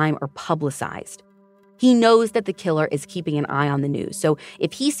and time are publicized. He knows that the killer is keeping an eye on the news, so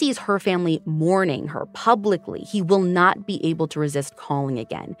if he sees her family mourning her publicly, he will not be able to resist calling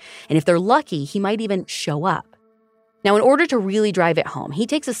again. And if they're lucky, he might even show up. Now, in order to really drive it home, he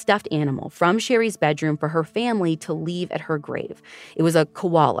takes a stuffed animal from Sherry's bedroom for her family to leave at her grave. It was a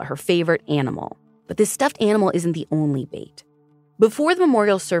koala, her favorite animal. But this stuffed animal isn't the only bait. Before the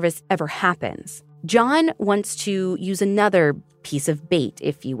memorial service ever happens, John wants to use another piece of bait,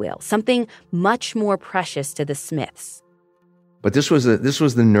 if you will, something much more precious to the Smiths. But this was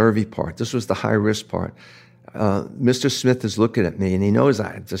the nervy part. This was the high-risk part. Mr. Smith is looking at me, and he knows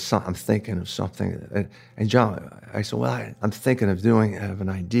I'm thinking of something. And John, I said, well, I'm thinking of I have an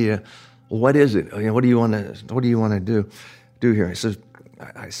idea. Well, what is it? What do you want to do here? I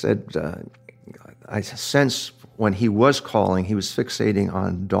said, I sense when he was calling, he was fixating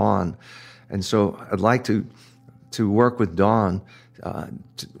on Dawn. And so I'd like to work with Dawn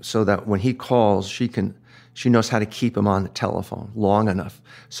so that when he calls, she knows how to keep him on the telephone long enough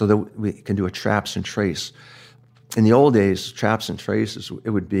so that we can do a traps and trace. In the old days, traps and traces,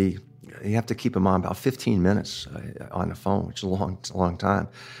 it would be, you have to keep him on about 15 minutes on the phone, which is a long time.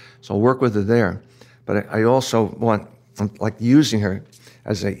 So I'll work with her there. But I also I'm like using her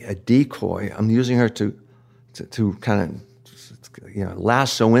as a decoy. I'm using her to kind of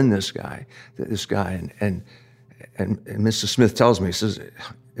lasso in this guy, and Mr. Smith tells me, he says,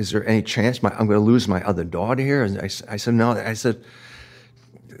 "Is there any chance I'm going to lose my other daughter here?" And I said, "No." I said,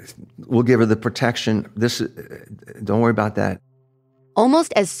 "We'll give her the protection. Don't worry about that."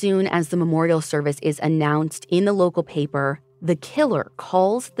 Almost as soon as the memorial service is announced in the local paper, the killer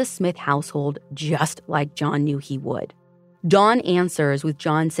calls the Smith household just like John knew he would. Dawn answers with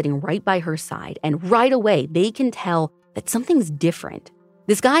John sitting right by her side, and right away they can tell that something's different.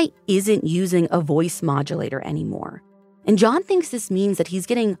 This guy isn't using a voice modulator anymore. And John thinks this means that he's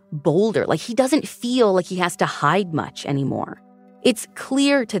getting bolder, like he doesn't feel like he has to hide much anymore. It's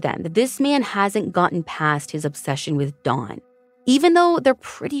clear to them that this man hasn't gotten past his obsession with Dawn, even though they're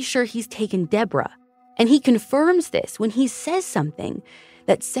pretty sure he's taken Deborah. And he confirms this when he says something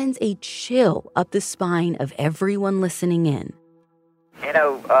that sends a chill up the spine of everyone listening in.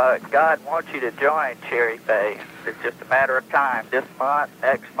 God wants you to join Cherry Faith. It's just a matter of time. This month,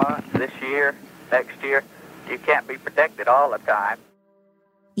 next month, this year, next year. You can't be protected all the time.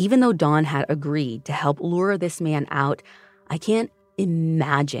 Even though Dawn had agreed to help lure this man out, I can't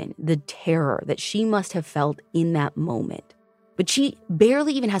imagine the terror that she must have felt in that moment. But she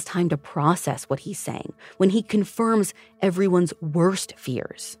barely even has time to process what he's saying when he confirms everyone's worst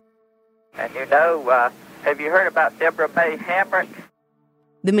fears. And have you heard about Deborah May Hamrick?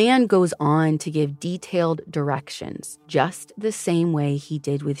 The man goes on to give detailed directions, just the same way he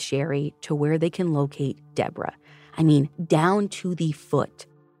did with Sherry, to where they can locate Deborah. I mean, down to the foot.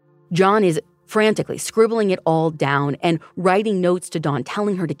 John is frantically scribbling it all down and writing notes to Dawn,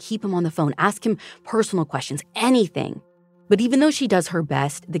 telling her to keep him on the phone, ask him personal questions, anything. But even though she does her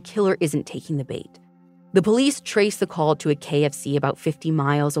best, the killer isn't taking the bait. The police trace the call to a KFC about 50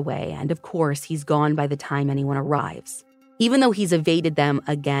 miles away, and of course, he's gone by the time anyone arrives. Even though he's evaded them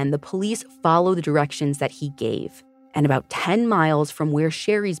again, the police follow the directions that he gave. And about 10 miles from where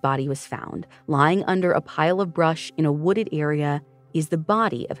Sherry's body was found, lying under a pile of brush in a wooded area, is the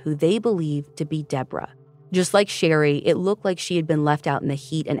body of who they believe to be Deborah. Just like Sherry, it looked like she had been left out in the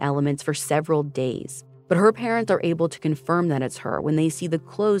heat and elements for several days. But her parents are able to confirm that it's her when they see the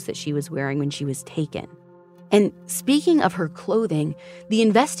clothes that she was wearing when she was taken. And speaking of her clothing, the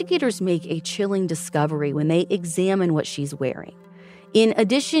investigators make a chilling discovery when they examine what she's wearing. In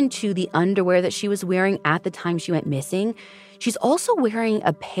addition to the underwear that she was wearing at the time she went missing, she's also wearing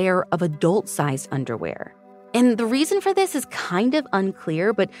a pair of adult-sized underwear. And the reason for this is kind of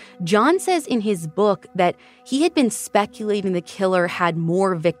unclear, but John says in his book that he had been speculating the killer had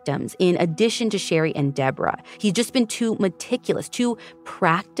more victims in addition to Sherry and Deborah. He'd just been too meticulous, too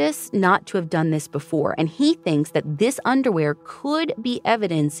practiced not to have done this before. And he thinks that this underwear could be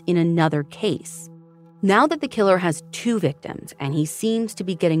evidence in another case. Now that the killer has 2 victims and he seems to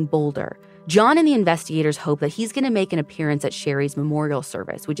be getting bolder, John and the investigators hope that he's going to make an appearance at Sherry's memorial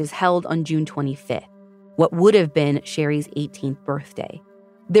service, which is held on June 25th. What would have been Sherry's 18th birthday.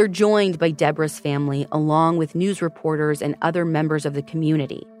 They're joined by Deborah's family, along with news reporters and other members of the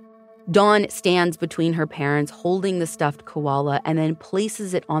community. Dawn stands between her parents, holding the stuffed koala, and then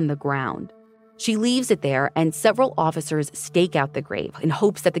places it on the ground. She leaves it there, and several officers stake out the grave in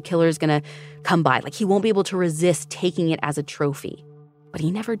hopes that the killer is going to come by, like he won't be able to resist taking it as a trophy. But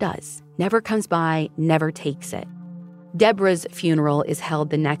he never does, never comes by, never takes it. Deborah's funeral is held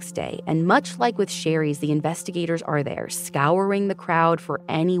the next day, and much like with Sherry's, the investigators are there, scouring the crowd for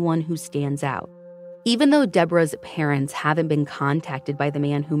anyone who stands out. Even though Deborah's parents haven't been contacted by the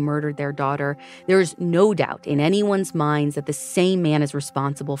man who murdered their daughter, there's no doubt in anyone's minds that the same man is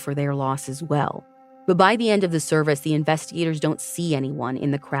responsible for their loss as well. But by the end of the service, the investigators don't see anyone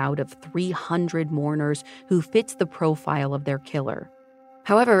in the crowd of 300 mourners who fits the profile of their killer.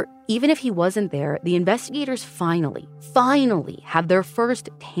 However, even if he wasn't there, the investigators finally have their first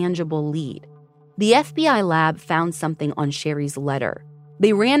tangible lead. The FBI lab found something on Sherry's letter.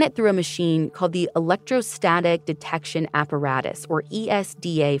 They ran it through a machine called the Electrostatic Detection Apparatus, or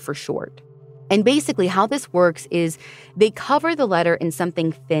ESDA for short. And basically how this works is they cover the letter in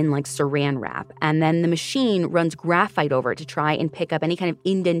something thin like saran wrap, and then the machine runs graphite over it to try and pick up any kind of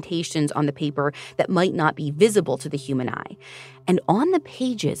indentations on the paper that might not be visible to the human eye. And on the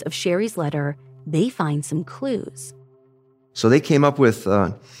pages of Sherry's letter, they find some clues. So they came up with,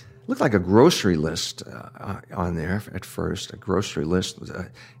 looked like a grocery list on there at first, a grocery list.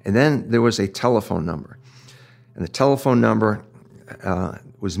 And then there was a telephone number. And the telephone number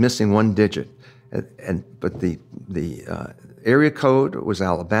was missing 1 digit. But the area code was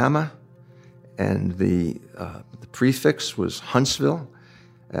Alabama, and the prefix was Huntsville,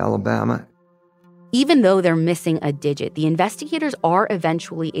 Alabama. Even though they're missing a digit, the investigators are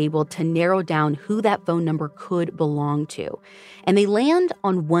eventually able to narrow down who that phone number could belong to. And they land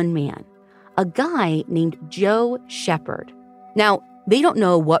on one man, a guy named Joe Shepard. Now, they don't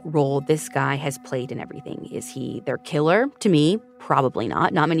know what role this guy has played in everything. Is he their killer? To me, probably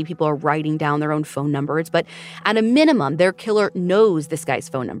not. Not many people are writing down their own phone numbers, but at a minimum, their killer knows this guy's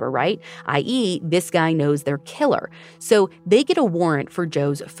phone number, right? i.e., this guy knows their killer. So they get a warrant for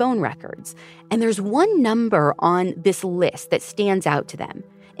Joe's phone records. And there's one number on this list that stands out to them,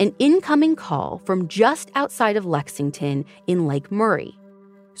 an incoming call from just outside of Lexington in Lake Murray.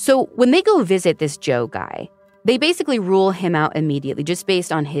 So when they go visit this Joe guy, they basically rule him out immediately just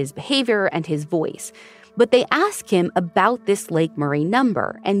based on his behavior and his voice. But they ask him about this Lake Murray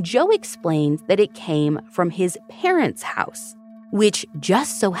number, and Joe explains that it came from his parents' house, which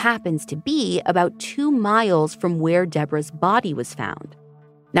just so happens to be about 2 miles from where Deborah's body was found.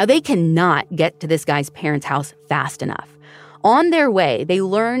 Now, they cannot get to this guy's parents' house fast enough. On their way, they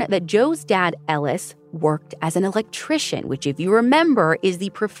learn that Joe's dad, Ellis, worked as an electrician, which, if you remember, is the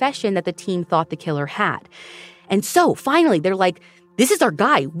profession that the team thought the killer had. And so, finally, they're like, this is our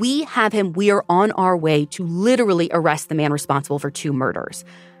guy. We have him. We are on our way to literally arrest the man responsible for 2 murders.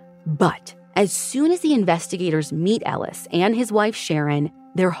 But as soon as the investigators meet Ellis and his wife, Sharon,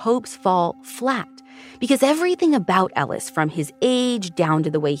 their hopes fall flat. Because everything about Ellis, from his age down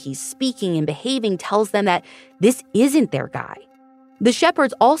to the way he's speaking and behaving, tells them that this isn't their guy. The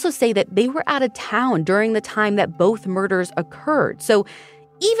Shepards also say that they were out of town during the time that both murders occurred. So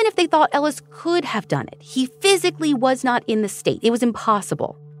even if they thought Ellis could have done it, he physically was not in the state. It was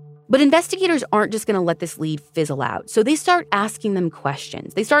impossible. But investigators aren't just going to let this lead fizzle out. So they start asking them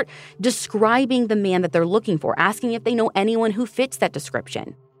questions. They start describing the man that they're looking for, asking if they know anyone who fits that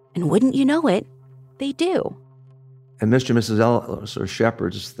description. And wouldn't you know it, they do. And Mr. and Mrs. Ellis, or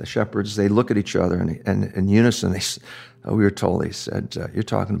the Shepards, they look at each other and in unison, we were told, they said, you're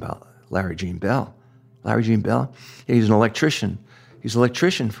talking about Larry Gene Bell. Larry Gene Bell? Yeah, he's an electrician. He's an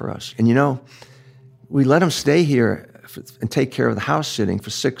electrician for us. And, we let him stay here and take care of the house sitting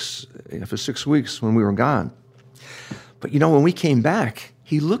for 6 weeks when we were gone. But, when we came back,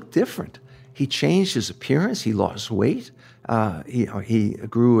 he looked different. He changed his appearance. He lost weight. He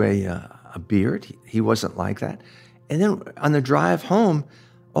grew a beard. He wasn't like that. And then on the drive home,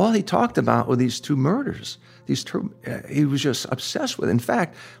 all he talked about were these 2 murders. He was just obsessed with it. In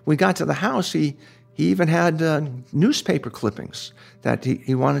fact, when we got to the house, he He even had newspaper clippings that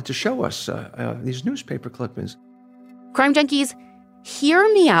he wanted to show us, these newspaper clippings. Crime junkies,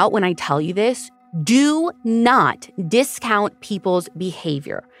 hear me out when I tell you this. Do not discount people's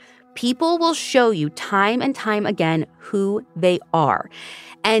behavior. People will show you time and time again who they are.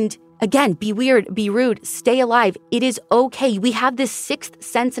 And again, be weird, be rude, stay alive. It is okay. We have this sixth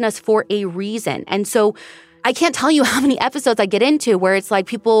sense in us for a reason. And so I can't tell you how many episodes I get into where it's like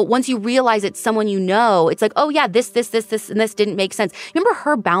people, once you realize it's someone you know, it's like, oh yeah, this, and this didn't make sense. Remember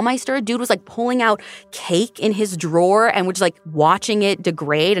Herb Baumeister? Dude was like pulling out cake in his drawer and was like watching it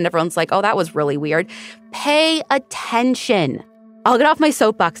degrade. And everyone's like, oh, that was really weird. Pay attention. I'll get off my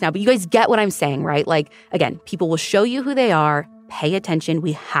soapbox now, but you guys get what I'm saying, right? Like, again, people will show you who they are. Pay attention.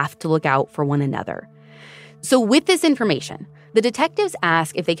 We have to look out for one another. So with this information, the detectives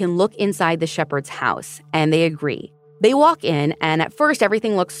ask if they can look inside the Shepherd's house, and they agree. They walk in, and at first,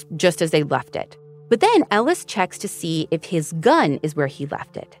 everything looks just as they left it. But then Ellis checks to see if his gun is where he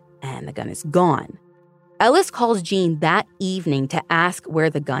left it, and the gun is gone. Ellis calls Gene that evening to ask where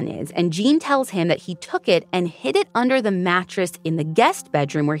the gun is, and Gene tells him that he took it and hid it under the mattress in the guest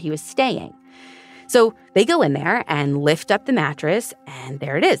bedroom where he was staying. So they go in there and lift up the mattress, and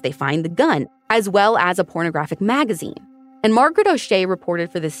there it is. They find the gun, as well as a pornographic magazine. And Margaret O'Shea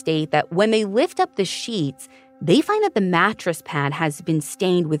reported for the State that when they lift up the sheets, they find that the mattress pad has been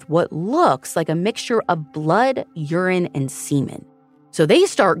stained with what looks like a mixture of blood, urine, and semen. So they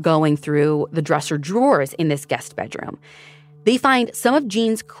start going through the dresser drawers in this guest bedroom. They find some of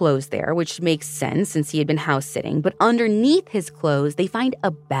Gene's clothes there, which makes sense since he had been house sitting. But underneath his clothes, they find a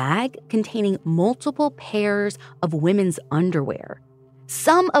bag containing multiple pairs of women's underwear,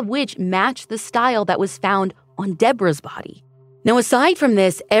 some of which match the style that was found on Deborah's body. Now, aside from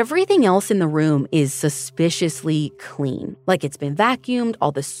this, everything else in the room is suspiciously clean. Like it's been vacuumed,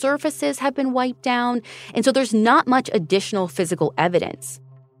 all the surfaces have been wiped down, and so there's not much additional physical evidence.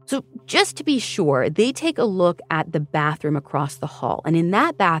 So just to be sure, they take a look at the bathroom across the hall, and in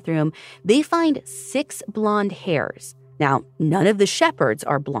that bathroom, they find 6 blonde hairs. Now, none of the Shepherds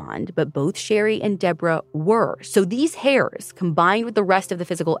are blonde, but both Sherry and Deborah were. So these hairs, combined with the rest of the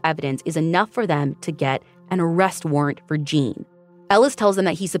physical evidence, is enough for them to get an arrest warrant for Gene. Ellis tells them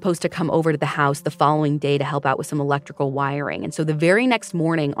that he's supposed to come over to the house the following day to help out with some electrical wiring. And so the very next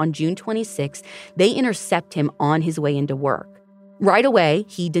morning, on June 26, they intercept him on his way into work. Right away,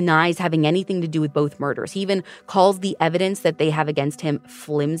 he denies having anything to do with both murders. He even calls the evidence that they have against him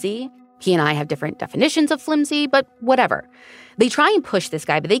flimsy. He and I have different definitions of flimsy, but whatever. They try and push this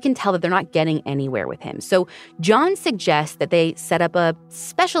guy, but they can tell that they're not getting anywhere with him. So John suggests that they set up a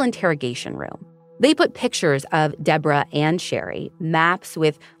special interrogation room. They put pictures of Deborah and Sherry, maps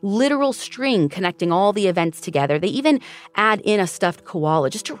with literal string connecting all the events together. They even add in a stuffed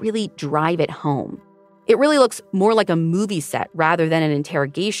koala just to really drive it home. It really looks more like a movie set rather than an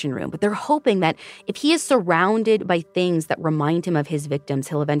interrogation room, but they're hoping that if he is surrounded by things that remind him of his victims,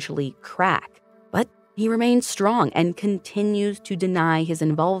 he'll eventually crack. But he remains strong and continues to deny his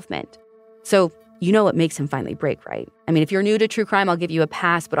involvement. So you know what makes him finally break, right? I mean, if you're new to true crime, I'll give you a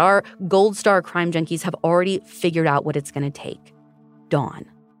pass, but our gold star crime junkies have already figured out what it's going to take. Dawn.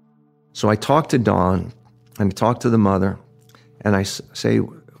 So I talk to Dawn, and I talk to the mother, and I say,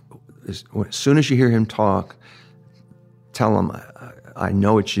 as soon as you hear him talk, tell him, I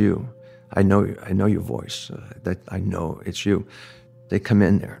know it's you. I know your voice. That I know it's you. They come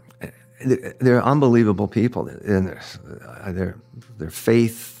in there. They're unbelievable people. And their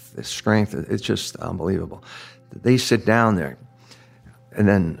faith, their strength, it's just unbelievable. They sit down there, and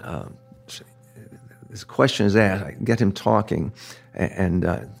then this question is asked. I get him talking, and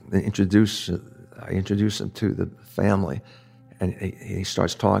I introduce him to the family. And he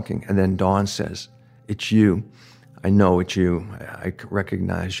starts talking, and then Dawn says, "It's you. I know it's you. I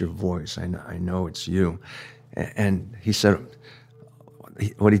recognize your voice. I know it's you." And he said,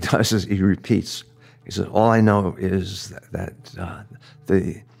 what he does is he repeats. He says, "All I know is that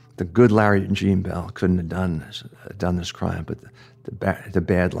the good Larry Gene Bell couldn't have done this crime, but the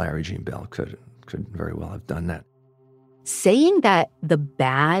bad Larry Gene Bell could very well have done that." Saying that the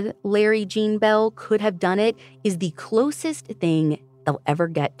bad Larry Gene Bell could have done it is the closest thing they'll ever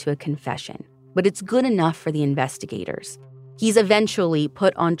get to a confession. But it's good enough for the investigators. He's eventually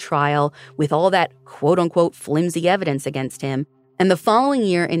put on trial with all that quote-unquote flimsy evidence against him. And the following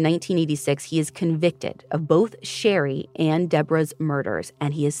year, in 1986, he is convicted of both Sherry and Deborah's murders,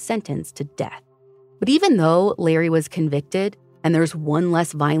 and he is sentenced to death. But even though Larry was convicted, and there's one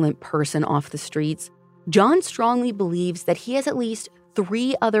less violent person off the streets, John strongly believes that he has at least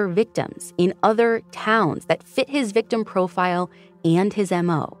 3 other victims in other towns that fit his victim profile and his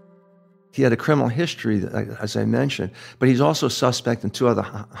MO. He had a criminal history, as I mentioned, but he's also suspect in 2 other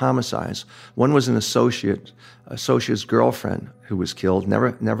homicides. One was an associate's girlfriend who was killed,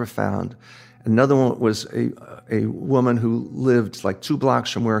 never found. Another one was a woman who lived like 2 blocks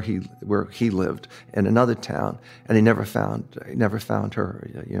from where he lived in another town, and he never found her,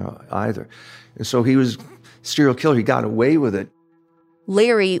 either. And so he was a serial killer. He got away with it.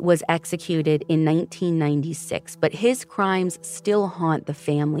 Larry was executed in 1996, but his crimes still haunt the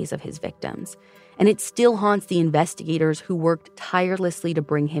families of his victims. And it still haunts the investigators who worked tirelessly to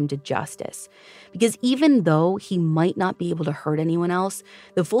bring him to justice. Because even though he might not be able to hurt anyone else,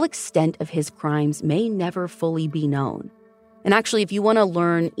 the full extent of his crimes may never fully be known. And actually, if you want to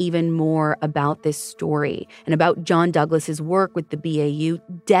learn even more about this story and about John Douglas's work with the BAU,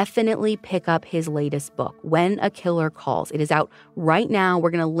 definitely pick up his latest book, When a Killer Calls. It is out right now.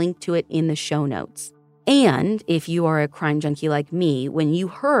 We're going to link to it in the show notes. And if you are a crime junkie like me, when you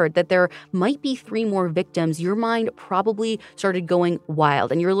heard that there might be 3 more victims, your mind probably started going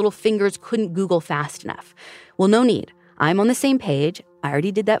wild and your little fingers couldn't Google fast enough. Well, no need. I'm on the same page. I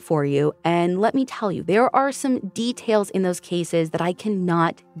already did that for you. And let me tell you, there are some details in those cases that I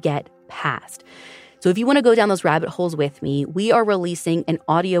cannot get past. So if you want to go down those rabbit holes with me, we are releasing an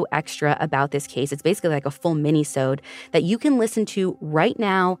audio extra about this case. It's basically like a full mini-sode that you can listen to right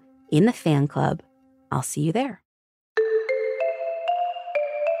now in the fan club. I'll see you there.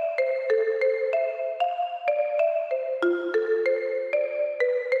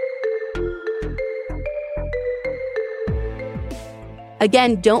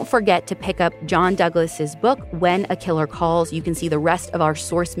 Again, don't forget to pick up John Douglas's book, When a Killer Calls. You can see the rest of our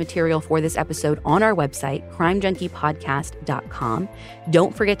source material for this episode on our website, crimejunkiepodcast.com.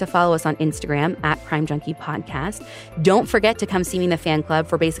 Don't forget to follow us on Instagram at crimejunkiepodcast. Don't forget to come see me in the fan club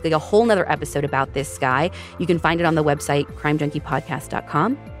for basically a whole nother episode about this guy. You can find it on the website,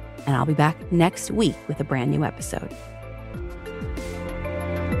 crimejunkiepodcast.com. And I'll be back next week with a brand new episode.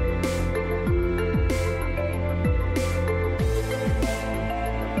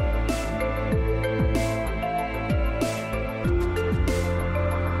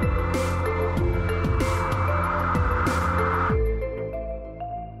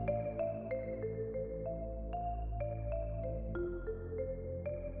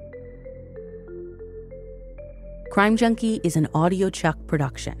 Crime Junkie is an Audio Chuck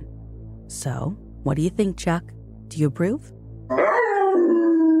production. So, what do you think, Chuck? Do you approve?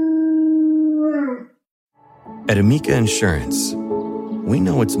 At Amica Insurance, we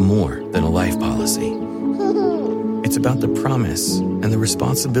know it's more than a life policy. It's about the promise and the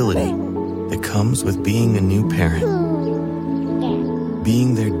responsibility that comes with being a new parent.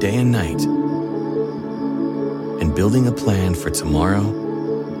 Being there day and night. And building a plan for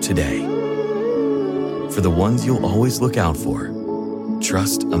tomorrow, today. For the ones you'll always look out for,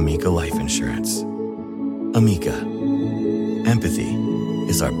 trust Amica Life Insurance. Amica. Empathy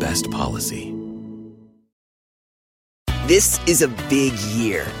is our best policy. This is a big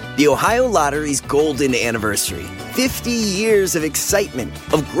year. The Ohio Lottery's golden anniversary. 50 years of excitement,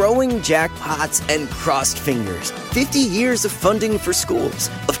 of growing jackpots and crossed fingers. 50 years of funding for schools,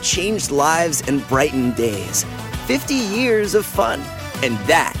 of changed lives and brightened days. 50 years of fun, and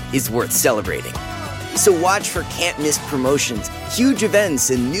that is worth celebrating. So watch for can't-miss promotions, huge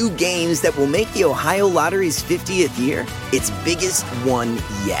events, and new games that will make the Ohio Lottery's 50th year its biggest one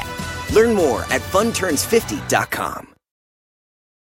yet. Learn more at funturns50.com.